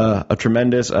been a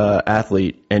tremendous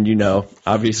athlete, and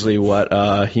obviously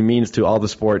what he means to all the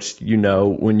sports. When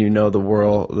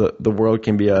the world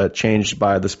can be changed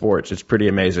by the sports. It's pretty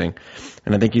amazing,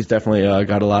 and I think he's definitely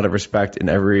got a lot of respect in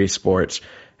every sports,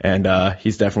 and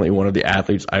he's definitely one of the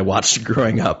athletes I watched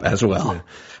growing up as well. Yeah.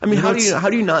 I mean, how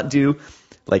do you not do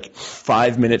like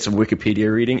 5 minutes of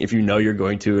Wikipedia reading if you know you're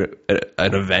going to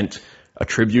an event, a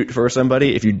tribute for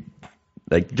somebody? If you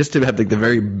like just to have like the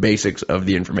very basics of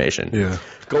the information. Yeah.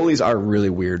 Goalies are really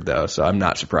weird though, so I'm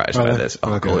not surprised by this.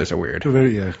 Okay. Goalies are weird.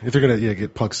 Yeah. If they're gonna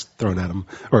get pucks thrown at them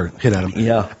or hit at them.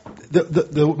 Yeah.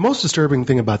 The most disturbing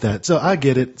thing about that. So I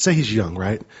get it. Say he's young,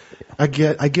 right? I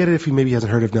get it if he maybe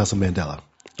hasn't heard of Nelson Mandela.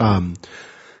 Young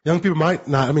people might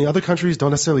not. I mean, other countries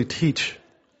don't necessarily teach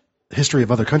history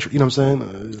of other countries. You know what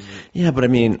I'm saying? Yeah, but I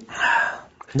mean,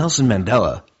 Nelson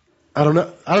Mandela. I don't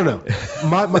know.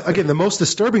 Again, the most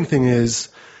disturbing thing is,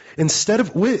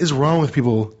 what is wrong with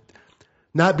people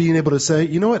not being able to say,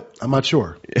 you know what, I'm not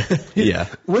sure. Yeah.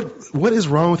 What is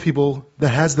wrong with people that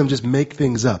has them just make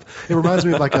things up? It reminds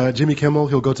me of like Jimmy Kimmel.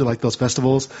 He'll go to like those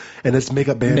festivals and it's make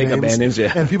up band names.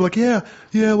 Yeah. And people are like,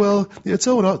 yeah, well, it's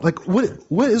so and all. Like,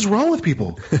 what is wrong with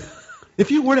people?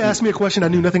 If you were to ask me a question I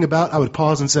knew nothing about, I would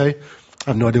pause and say,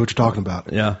 I have no idea what you're talking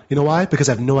about. Yeah. You know why? Because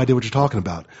I have no idea what you're talking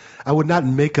about. I would not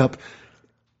make up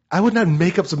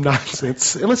some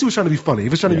nonsense unless he was trying to be funny. If he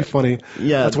was trying to be funny,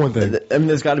 that's one thing. I mean,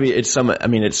 there's got to be it's some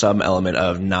element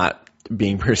of not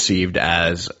being perceived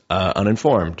as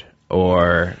uninformed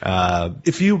or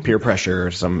if you peer pressure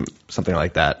or something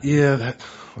like that. Yeah,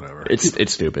 whatever.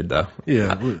 It's stupid though.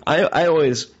 Yeah. I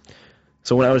always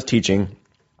when I was teaching,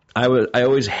 I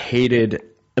always hated.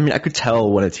 I mean, I could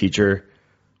tell when a teacher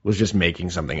was just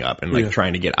making something up and like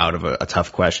trying to get out of a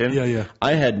tough question. Yeah.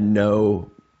 I had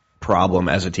no problem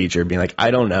as a teacher being like,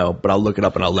 I don't know, but I'll look it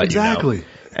up and I'll let you know. Exactly.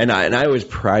 And I always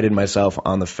prided myself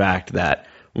on the fact that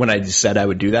when I said I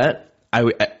would do that,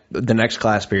 the next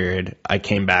class period, I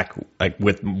came back like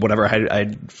with whatever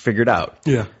I'd figured out.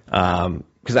 Yeah.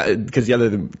 Because the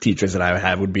other teachers that I would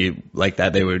have would be like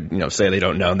that. They would, say they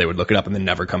don't know and they would look it up and then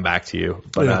never come back to you.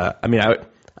 But, I mean, I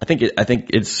think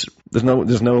it's,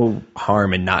 there's no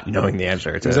harm in not knowing the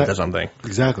answer to something.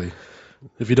 Exactly.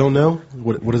 If you don't know,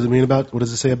 what does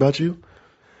it say about you?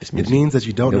 It means that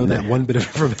you don't know that one bit of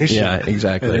information. Yeah,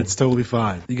 exactly. And it's totally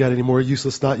fine. You got any more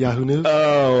useless Yahoo news?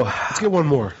 Oh. Let's get one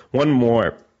more. One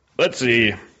more. Let's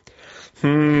see.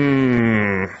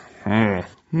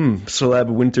 Celeb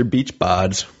winter beach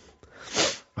bods.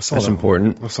 That's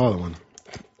important. I saw that one.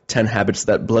 10 habits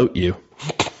that bloat you.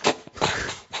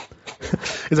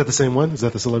 Is that the same one? Is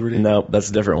that the celebrity? No, that's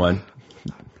a different one.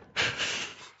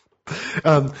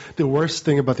 The worst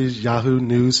thing about these Yahoo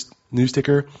news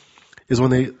ticker is when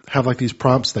they have like these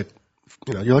prompts that,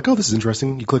 you're like, oh, this is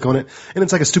interesting. You click on it, and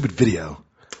it's like a stupid video.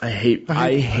 I hate the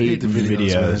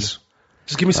videos.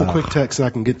 Just give me some quick text so I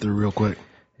can get through real quick.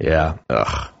 Yeah.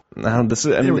 Ugh. I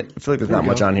feel like there's not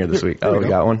much on here this week. We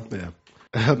got one? Yeah.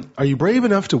 Are you brave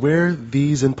enough to wear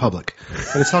these in public?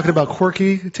 And it's talking about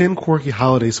 10 quirky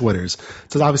holiday sweaters.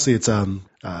 So obviously it's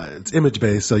image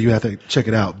based, so you have to check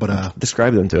it out. But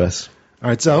describe them to us. All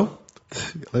right, so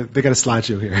they got a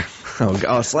slideshow here.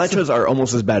 Slideshows are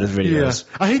almost as bad as videos.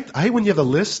 Yeah. I hate when you have a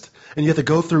list and you have to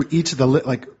go through each of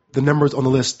the numbers on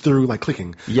the list through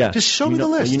clicking. Yeah. Just show me the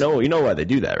list. You know why they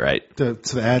do that, right? So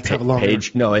the ads have a longer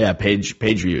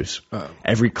page views.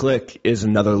 Every click is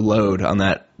another load on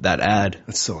that ad.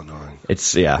 That's so annoying.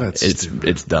 It's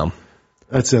dumb.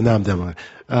 That's now I'm done.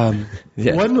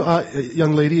 One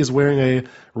young lady is wearing a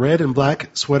red and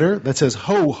black sweater that says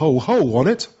 "ho ho ho" on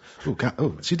it. Oh God!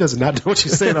 Oh, she does not know what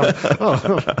she's saying. Then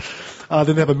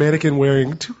they have a mannequin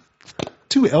wearing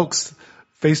two elks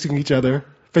facing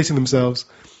themselves,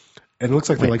 and it looks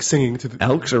like they're singing to the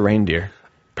elks or reindeer.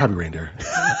 Probably reindeer.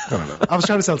 I don't know. I was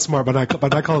trying to sound smart by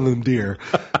not calling them deer.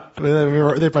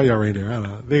 They probably are reindeer. I don't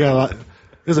know. They got a lot.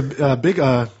 There's a big.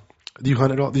 Do you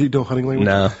hunt at all? Do you know hunting language?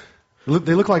 No.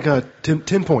 They look like 10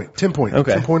 point.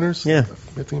 Okay. 10 pointers. Yeah.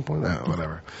 15 point. No,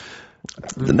 whatever.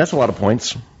 That's a lot of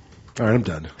points. All right, I'm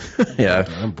done. Yeah.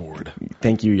 I'm bored.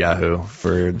 Thank you, Yahoo,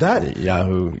 for that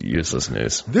Yahoo useless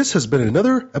news. This has been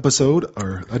another episode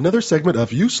or another segment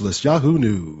of useless Yahoo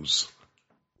news.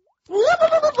 I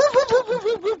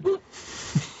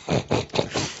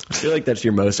feel like that's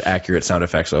your most accurate sound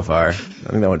effect so far. I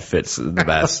think that one fits the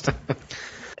best.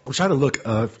 I'm trying to look.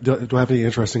 Do I have any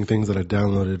interesting things that I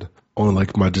downloaded on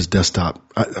my desktop?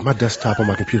 My desktop on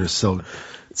my computer is so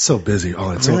busy.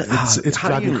 It's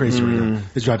driving me crazy right now.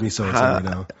 It's driving me so insane right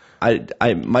now.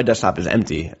 My desktop is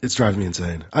empty. It's driving me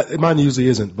insane. Mine usually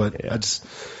isn't, but I just.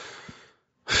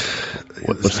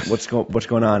 What's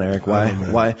going on, Eric?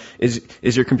 Why is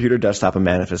your computer desktop a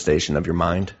manifestation of your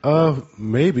mind?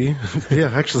 Maybe.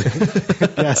 Yeah, actually.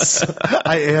 Yes.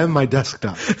 I am my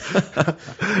desktop.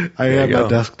 I am my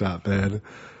desktop, man.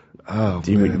 Oh,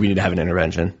 we need to have an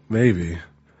intervention. Maybe.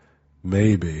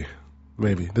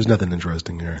 There's nothing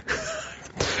interesting here.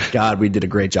 God, we did a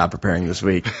great job preparing this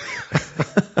week.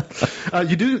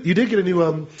 You did get a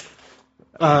new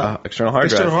external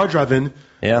hard drive in.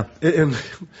 Yeah. And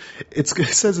it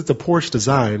says it's a Porsche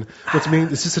design, which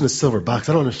means it's just in a silver box.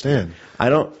 I don't understand. I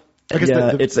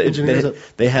guess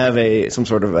they have some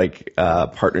sort of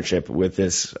partnership with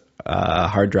this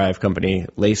hard drive company,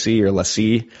 Lacey. I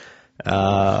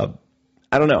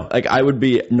don't know. I would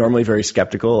be normally very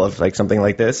skeptical of something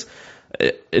like this.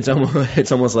 It's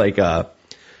almost like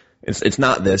it's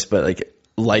not this, but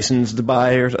licensed to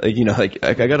buy or I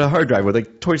got a hard drive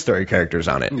with Toy Story characters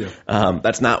on it. Yeah.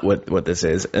 That's not what this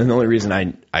is. And the only reason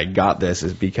I got this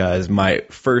is because my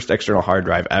first external hard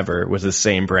drive ever was the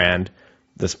same brand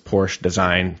this Porsche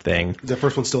design thing. Is that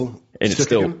first one still? And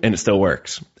it still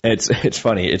works. And it's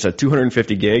funny. It's a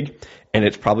 250 gig, and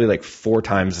it's probably like 4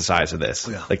 times the size of this.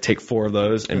 Yeah. Like take 4 of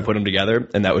those and put them together,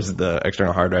 and that was the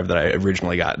external hard drive that I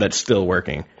originally got. That's still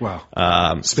working.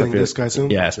 Wow. Spinning disk, I assume?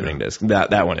 Yeah, spinning disk.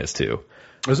 That one is too.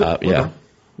 Is it? Yeah. Okay.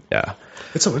 Yeah.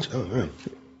 It's so much. Oh man.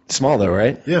 Small though,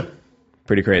 right? Yeah.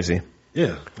 Pretty crazy.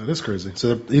 Yeah, that is crazy.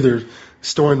 So they're either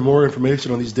storing more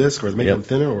information on these disks, or they're making them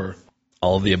thinner, or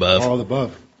all of the above. All of the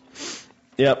above.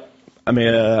 Yep. I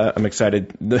mean, I'm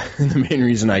excited. The main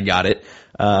reason I got it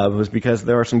was because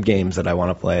there are some games that I want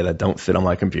to play that don't fit on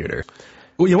my computer.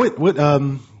 Well, yeah.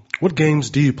 What games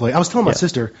do you play? I was telling my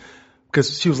sister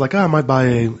because she was like, I might buy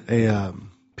a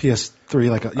PS3,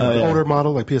 like an older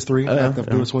model, like PS3, not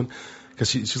the newest one. Because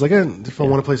she's like, if I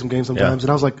want to play some games sometimes, and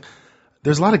I was like,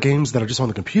 there's a lot of games that are just on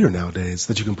the computer nowadays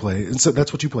that you can play, and so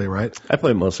that's what you play, right? I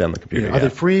play mostly on the computer. Yeah. Are they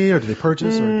free, or do they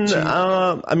purchase, or cheap?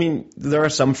 I mean, there are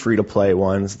some free-to-play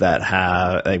ones that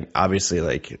have, like, obviously,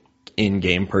 like,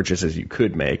 in-game purchases you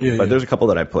could make, but there's a couple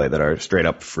that I play that are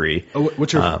straight-up free. Oh,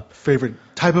 what's your favorite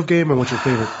type of game, and what's your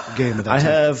favorite game of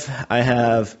that I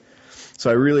have. So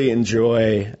I really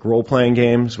enjoy role-playing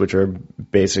games, which are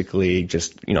basically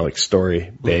just, like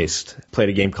story-based. Played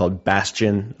a game called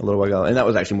Bastion a little while ago, and that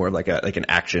was actually more like an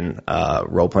action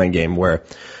role-playing game where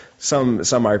some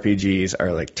RPGs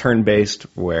are like turn-based,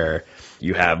 where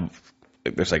you have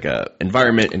there's like a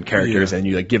environment and characters, and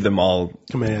you like give them all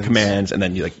commands, and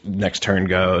then you like next turn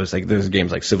goes. Like there's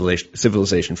games like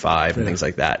Civilization 5 and things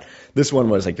like that. This one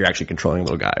was like you're actually controlling a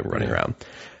little guy running around.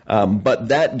 But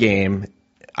that game,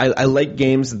 I like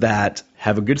games that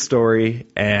have a good story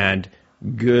and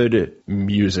good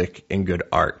music and good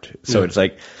art. So it's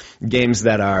like games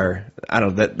that are,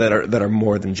 that are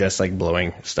more than just like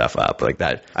blowing stuff up like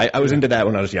that. I was into that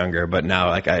when I was younger, but now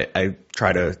like I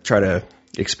try to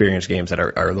experience games that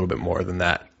are a little bit more than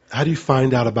that. How do you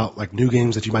find out about like new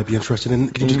games that you might be interested in?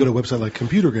 Can you just go to a website like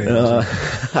Computer Games?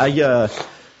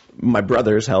 My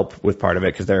brothers help with part of it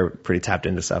because they're pretty tapped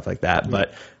into stuff like that.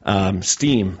 But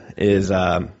Steam is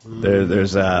so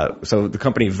the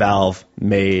company Valve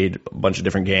made a bunch of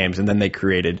different games, and then they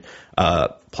created a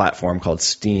platform called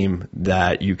Steam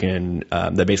that you can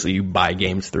that basically you buy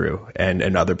games through,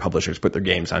 and other publishers put their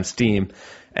games on Steam,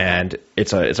 and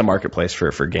it's a marketplace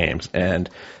for games, and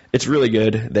it's really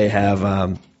good. They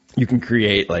have you can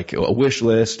create like a wish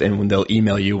list, and when they'll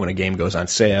email you when a game goes on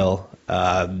sale.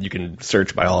 You can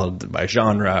search by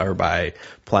genre or by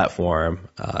platform.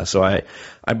 So I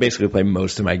basically play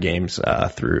most of my games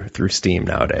through Steam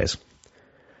nowadays.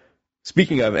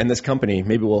 Speaking of, and this company,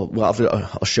 maybe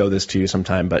I'll show this to you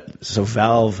sometime. But so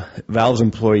Valve's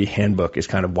employee handbook is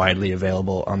kind of widely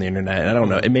available on the internet. And I don't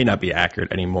know, it may not be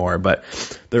accurate anymore, but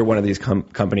they're one of these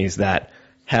companies that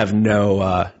have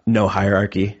no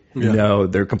hierarchy. Yeah. No,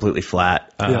 they're completely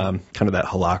flat, kind of that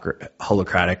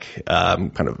holocratic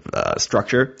kind of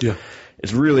structure. Yeah.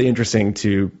 It's really interesting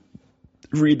to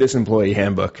read this employee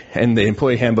handbook, and the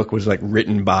employee handbook was like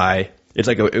written by. It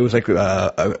was like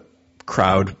a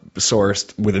crowd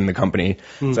sourced within the company,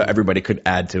 so everybody could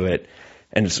add to it,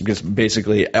 and it's just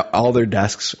basically all their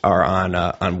desks are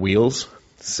on wheels,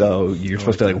 so you're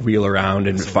supposed to like wheel around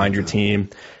and find your team.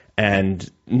 And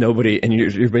you're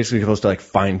basically supposed to like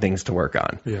find things to work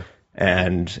on. Yeah.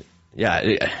 And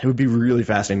it would be really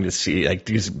fascinating to see, like,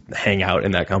 to just hang out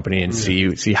in that company and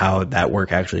see how that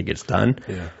work actually gets done.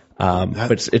 Yeah.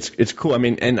 But it's cool. I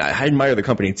mean, and I admire the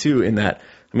company too in that,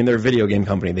 I mean, they're a video game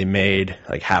company. They made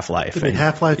like Half-Life. They made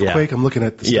Half-Life, Quake. I'm looking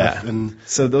at the stuff. And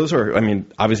so those are, I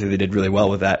mean, obviously they did really well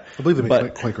with that. I believe they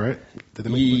made Quake, right? Did they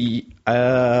make Quake?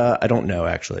 I don't know,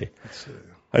 actually.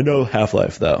 I know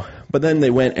Half-Life, though. But then they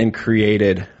went and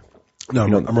created... No,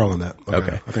 I'm wrong on that.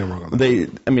 Okay. I think I'm wrong on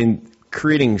that.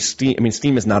 Creating Steam... I mean,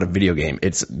 Steam is not a video game.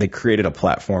 They created a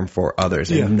platform for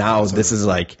others. And now this is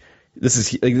like... This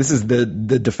is the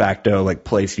de facto like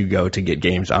place you go to get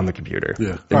games on the computer.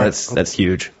 Yeah. And that's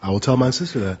huge. I will tell my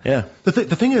sister that. Yeah.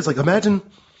 The thing is, like, imagine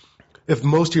if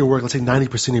most of your work, let's say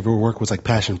 90% of your work was like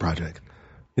passion project.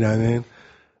 You know what I mean?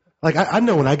 Like, I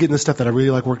know when I get into stuff that I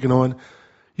really like working on,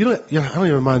 I don't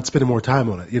even mind spending more time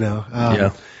on it, you know?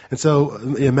 And so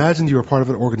imagine you were part of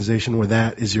an organization where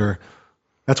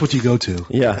that's what you go to.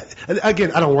 Yeah. And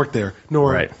again, I don't work there,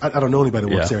 nor I don't know anybody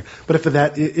that works there. But if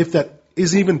that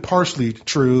is even partially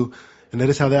true, and that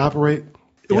is how they operate,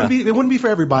 it wouldn't be for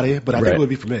everybody, but I think it would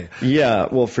be for me. Yeah,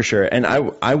 well, for sure. And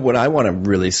what I want to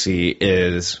really see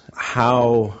is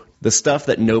how the stuff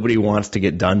that nobody wants to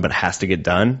get done but has to get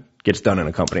done gets done in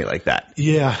a company like that.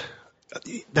 Yeah.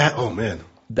 Oh man.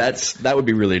 That would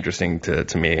be really interesting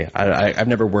to me. I've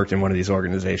never worked in one of these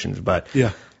organizations, but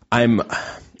I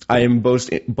I am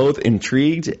both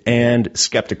intrigued and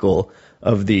skeptical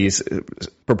of these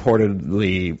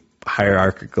purportedly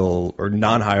hierarchical or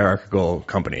non-hierarchical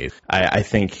companies. I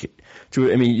think,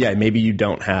 maybe you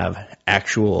don't have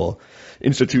actual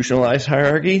institutionalized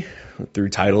hierarchy through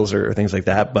titles or things like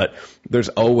that, but there's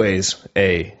always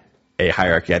a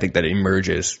hierarchy, I think, that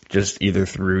emerges just either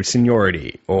through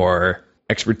seniority or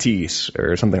expertise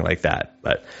or something like that.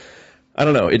 But I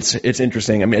don't know. It's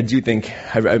interesting. I mean, I do think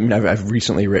I've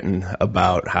recently written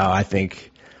about how I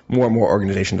think more and more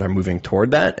organizations are moving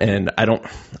toward that, and I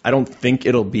don't think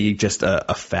it'll be just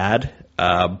a fad,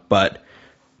 but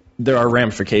there are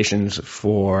ramifications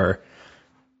for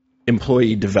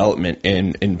employee development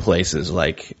in places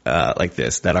like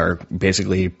this that are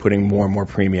basically putting more and more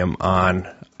premium on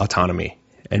autonomy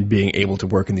and being able to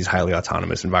work in these highly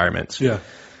autonomous environments. Yeah.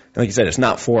 And like you said, it's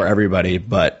not for everybody,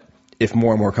 but if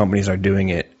more and more companies are doing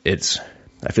it,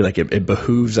 I feel like it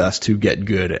behooves us to get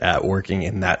good at working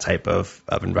in that type of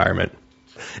environment.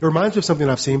 It reminds me of something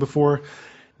I've seen before.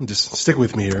 Just stick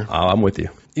with me here. Oh, I'm with you.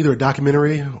 Either a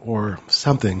documentary or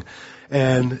something.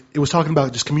 And it was talking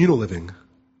about just communal living,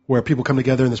 where people come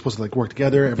together and they're supposed to like work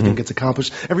together. Everything gets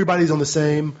accomplished. Everybody's on the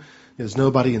same. There's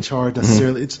nobody in charge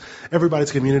necessarily. It's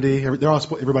everybody's community.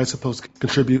 Everybody's supposed to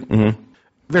contribute.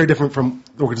 Very different from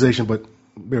the organization, but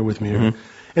bear with me here.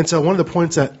 And so one of the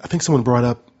points that I think someone brought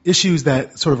up, issues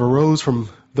that sort of arose from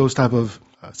those type of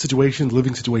situations,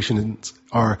 living situations,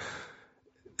 are,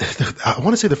 I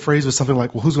want to say the phrase was something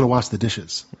like, well, who's going to wash the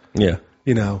dishes? Yeah.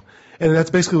 You know? And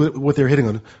that's basically what they're hitting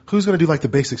on. Who's going to do like the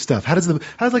basic stuff? How does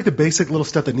like the basic little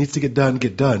stuff that needs to get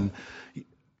done?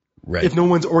 Right. If no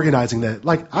one's organizing that.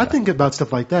 Like, I think about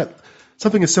stuff like that.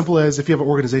 Something as simple as if you have an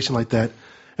organization like that,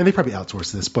 and they probably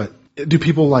outsource this, but do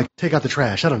people like take out the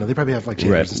trash? I don't know. They probably have like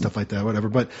janitors and stuff like that, whatever.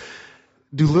 But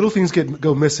do little things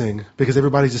go missing because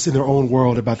everybody's just in their own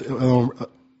world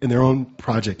in their own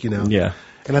project, you know? Yeah.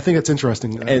 And I think it's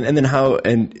interesting. And then how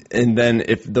and then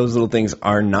if those little things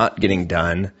are not getting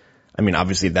done, I mean,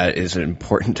 obviously that is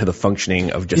important to the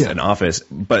functioning of just an office,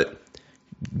 but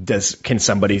can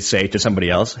somebody say to somebody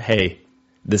else, hey,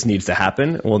 this needs to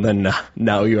happen? Well, then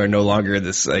now you are no longer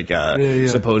this like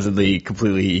supposedly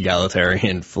completely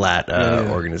egalitarian flat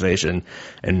organization,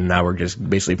 and now we're just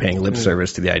basically paying lip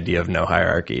service to the idea of no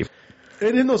hierarchy.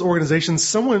 And in those organizations,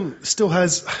 someone still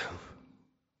has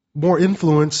more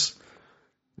influence,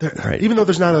 even though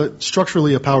there's not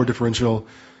structurally a power differential.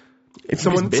 If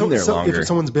someone's been there longer, if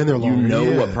someone's been there longer, you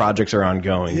know what projects are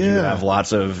ongoing. You have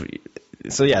lots of.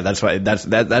 So yeah, that's why that's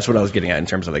what I was getting at in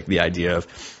terms of like the idea of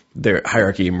their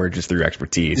hierarchy emerges through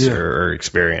expertise or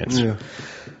experience. Yeah.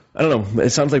 I don't know.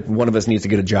 It sounds like one of us needs to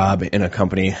get a job in a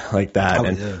company like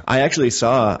that. I actually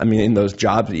saw, in those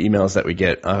job emails that we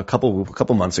get a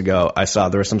couple months ago, I saw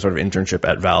there was some sort of internship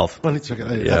at Valve. I need to check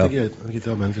it. I think you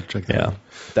tell me to check that out.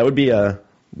 That would be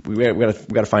we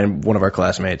gotta find one of our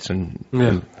classmates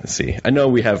and see. I know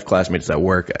we have classmates that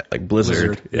work at like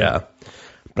Blizzard. Yeah.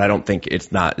 But I don't think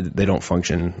they don't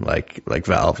function like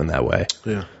Valve in that way.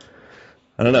 Yeah.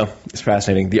 I don't know. It's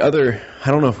fascinating. I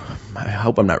don't know. I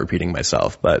hope I'm not repeating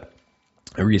myself, but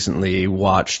I recently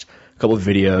watched a couple of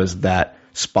videos that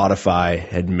Spotify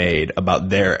had made about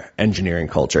their engineering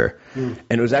culture. And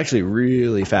it was actually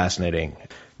really fascinating.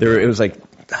 It was like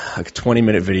a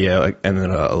 20-minute video and then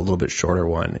a little bit shorter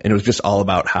one. And it was just all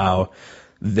about how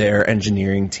their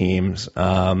engineering teams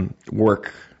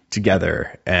work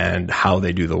together and how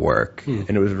they do the work. And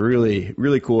it was really,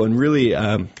 really cool and really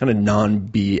kind of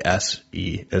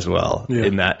non-BS-y as well,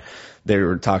 in that they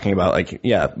were talking about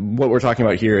what we're talking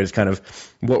about here is kind of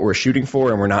what we're shooting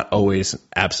for, and we're not always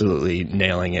absolutely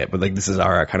nailing it, but like this is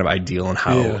our kind of ideal and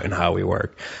how we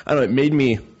work. I don't know,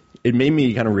 it made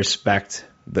me kind of respect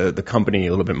the company a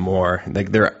little bit more. Like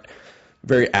they're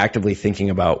very actively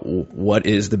thinking about what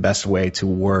is the best way to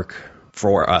work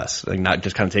for us, like not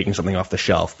just kind of taking something off the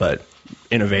shelf, but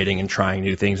innovating and trying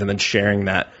new things and then sharing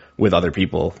that with other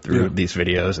people through these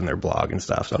videos and their blog and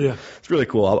stuff. So it's really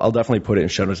cool. I'll definitely put it in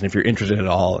show notes. And if you're interested at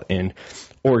all in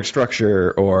org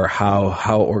structure or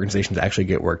how organizations actually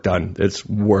get work done, it's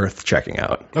worth checking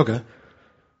out. Okay.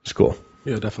 It's cool.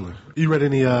 Yeah, definitely. You read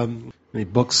any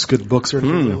books, good books or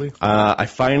anything lately? I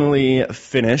finally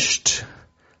finished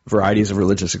Varieties of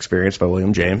Religious Experience by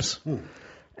William James.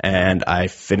 And I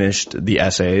finished the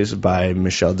essays by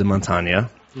Michel de Montaigne.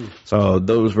 So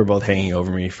those were both hanging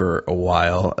over me for a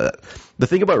while. The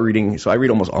thing about reading, so I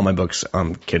read almost all my books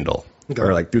on Kindle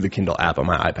or like through the Kindle app on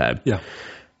my iPad. Yeah.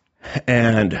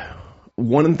 And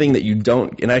one thing that you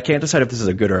don't, and I can't decide if this is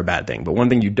a good or a bad thing, but one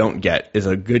thing you don't get is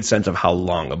a good sense of how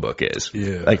long a book is.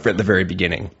 Yeah. Like at the very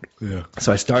beginning. Yeah.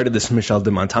 So I started this Michel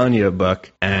de Montaigne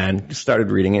book and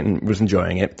started reading it and was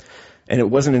enjoying it. And it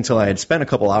wasn't until I had spent a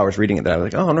couple hours reading it that I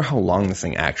was like, oh, I wonder how long this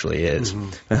thing actually is.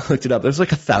 And I looked it up. It was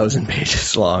like 1,000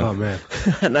 pages long. Oh, man.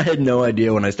 And I had no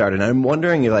idea when I started. And I'm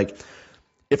wondering, like,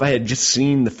 if I had just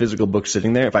seen the physical book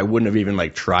sitting there, if I wouldn't have even,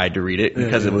 like, tried to read it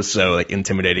because it was so, like,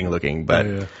 intimidating looking.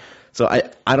 But so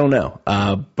I don't know.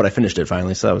 But I finished it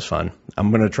finally, so that was fun.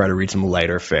 I'm going to try to read some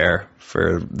lighter fare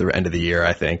for the end of the year,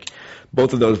 I think.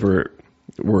 Both of those were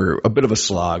a bit of a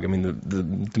slog. I mean,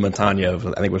 the Montaigne, I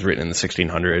think, was written in the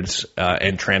 1600s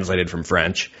and translated from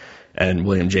French, and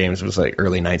William James was like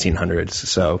early 1900s.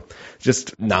 So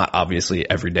just not obviously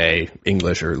everyday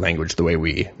English or language the way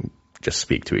we just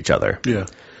speak to each other. Yeah.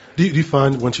 Do you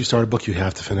find once you start a book you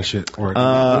have to finish it, or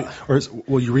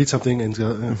will you read something and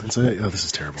say, "Oh, this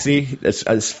is terrible"? See,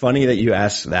 it's funny that you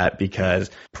asked that,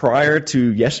 because prior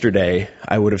to yesterday,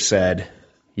 I would have said,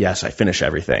 yes, I finish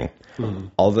everything.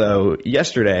 Although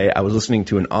yesterday I was listening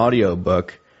to an audio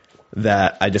book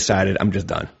that I decided I'm just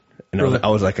done. And I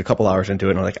was like a couple hours into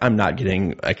it, and I'm like, I'm not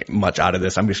getting like much out of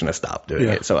this. I'm just going to stop doing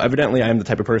it. So evidently I'm the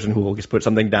type of person who will just put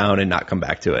something down and not come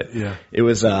back to it. Yeah. It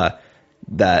was that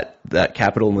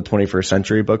Capital in the 21st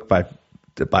Century book by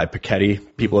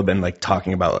Piketty. People have been like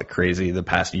talking about like crazy the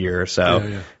past year or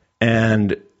so.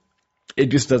 And it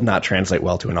just does not translate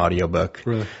well to an audiobook.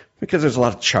 Really? Because there's a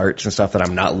lot of charts and stuff that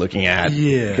I'm not looking at.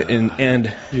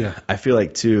 And I feel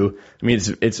like too, I mean,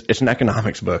 it's an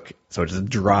economics book, so it's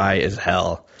dry as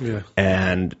hell. Yeah.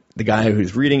 And the guy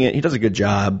who's reading it, he does a good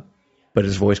job, but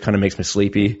his voice kind of makes me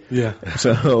sleepy. Yeah.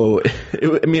 So,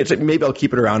 it's like maybe I'll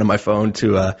keep it around on my phone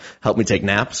to help me take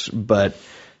naps, but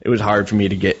it was hard for me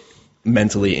to get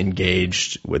mentally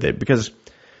engaged with it, because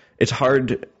it's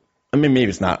hard. I mean, maybe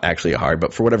it's not actually hard,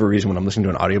 but for whatever reason, when I'm listening to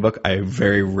an audiobook, I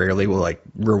very rarely will like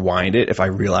rewind it if I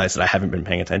realize that I haven't been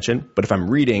paying attention. But if I'm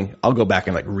reading, I'll go back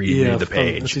and like read the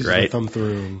page, right? Thumb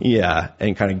through. Yeah,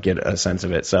 and kind of get a sense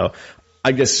of it. So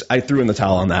I guess I threw in the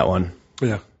towel on that one.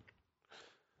 Yeah.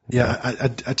 Yeah,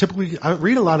 I typically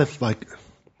read a lot of like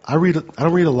I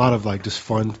don't read a lot of like just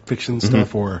fun fiction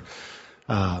stuff, or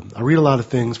I read a lot of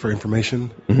things for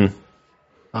information.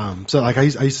 So like I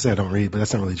used to say I don't read, but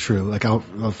that's not really true. Like I'll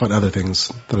find other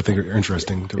things that I think are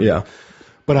interesting to read. Yeah.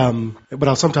 But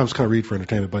I'll sometimes kind of read for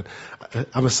entertainment. But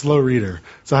I'm a slow reader,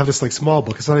 so I have this like small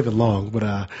book. It's not even long,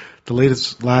 but the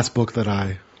last book that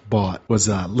I bought was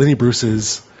Lenny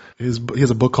Bruce's. He has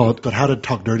a book called "How to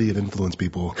Talk Dirty and Influence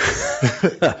People."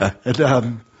 And I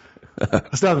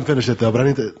still haven't finished it though.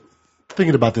 But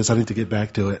thinking about this, I need to get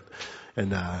back to it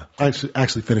and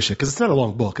actually finish it, because it's not a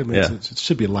long book. I mean, it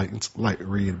should be a light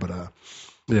read, but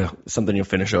yeah, something you'll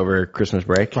finish over Christmas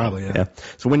break. Probably, yeah.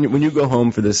 So when you go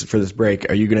home for this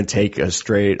break, are you going to take a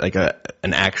straight like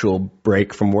an actual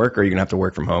break from work, or are you going to have to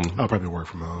work from home? I'll probably work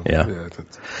from home. Yeah.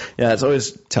 It's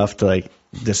always tough to like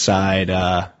decide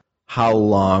how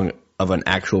long of an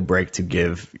actual break to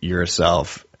give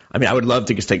yourself. I mean, I would love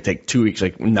to just take 2 weeks,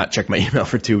 like not check my email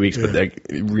for 2 weeks, but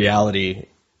the reality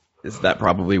is that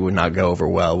probably would not go over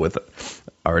well with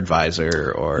our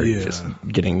advisor or just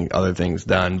getting other things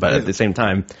done. But at the same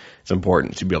time, it's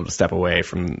important to be able to step away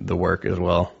from the work as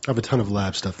well. I have a ton of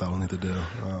lab stuff that I'll need to do.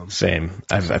 Same.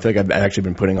 I feel like I've actually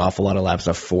been putting off a lot of lab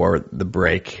stuff for the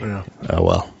break. Yeah.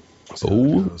 Well.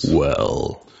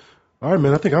 All right,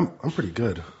 man. I think I'm pretty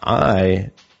good.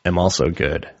 I am also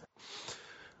good.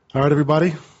 All right,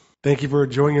 everybody. Thank you for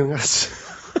joining us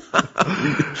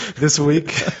this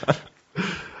week.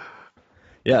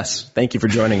 Yes, thank you for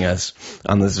joining us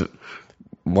on this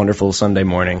wonderful Sunday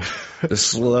morning, the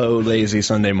slow, lazy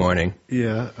Sunday morning.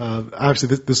 Yeah,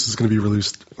 actually, this is going to be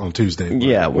released on Tuesday.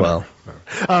 Yeah, well,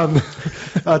 tell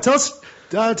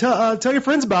your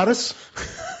friends about us.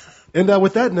 And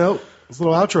with that note, it's a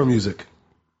little outro music.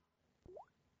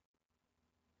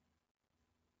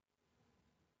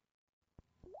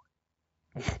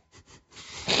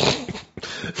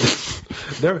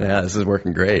 This is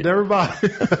working great. Everybody.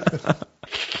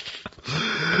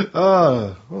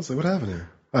 Let's see what happened here.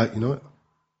 You know what?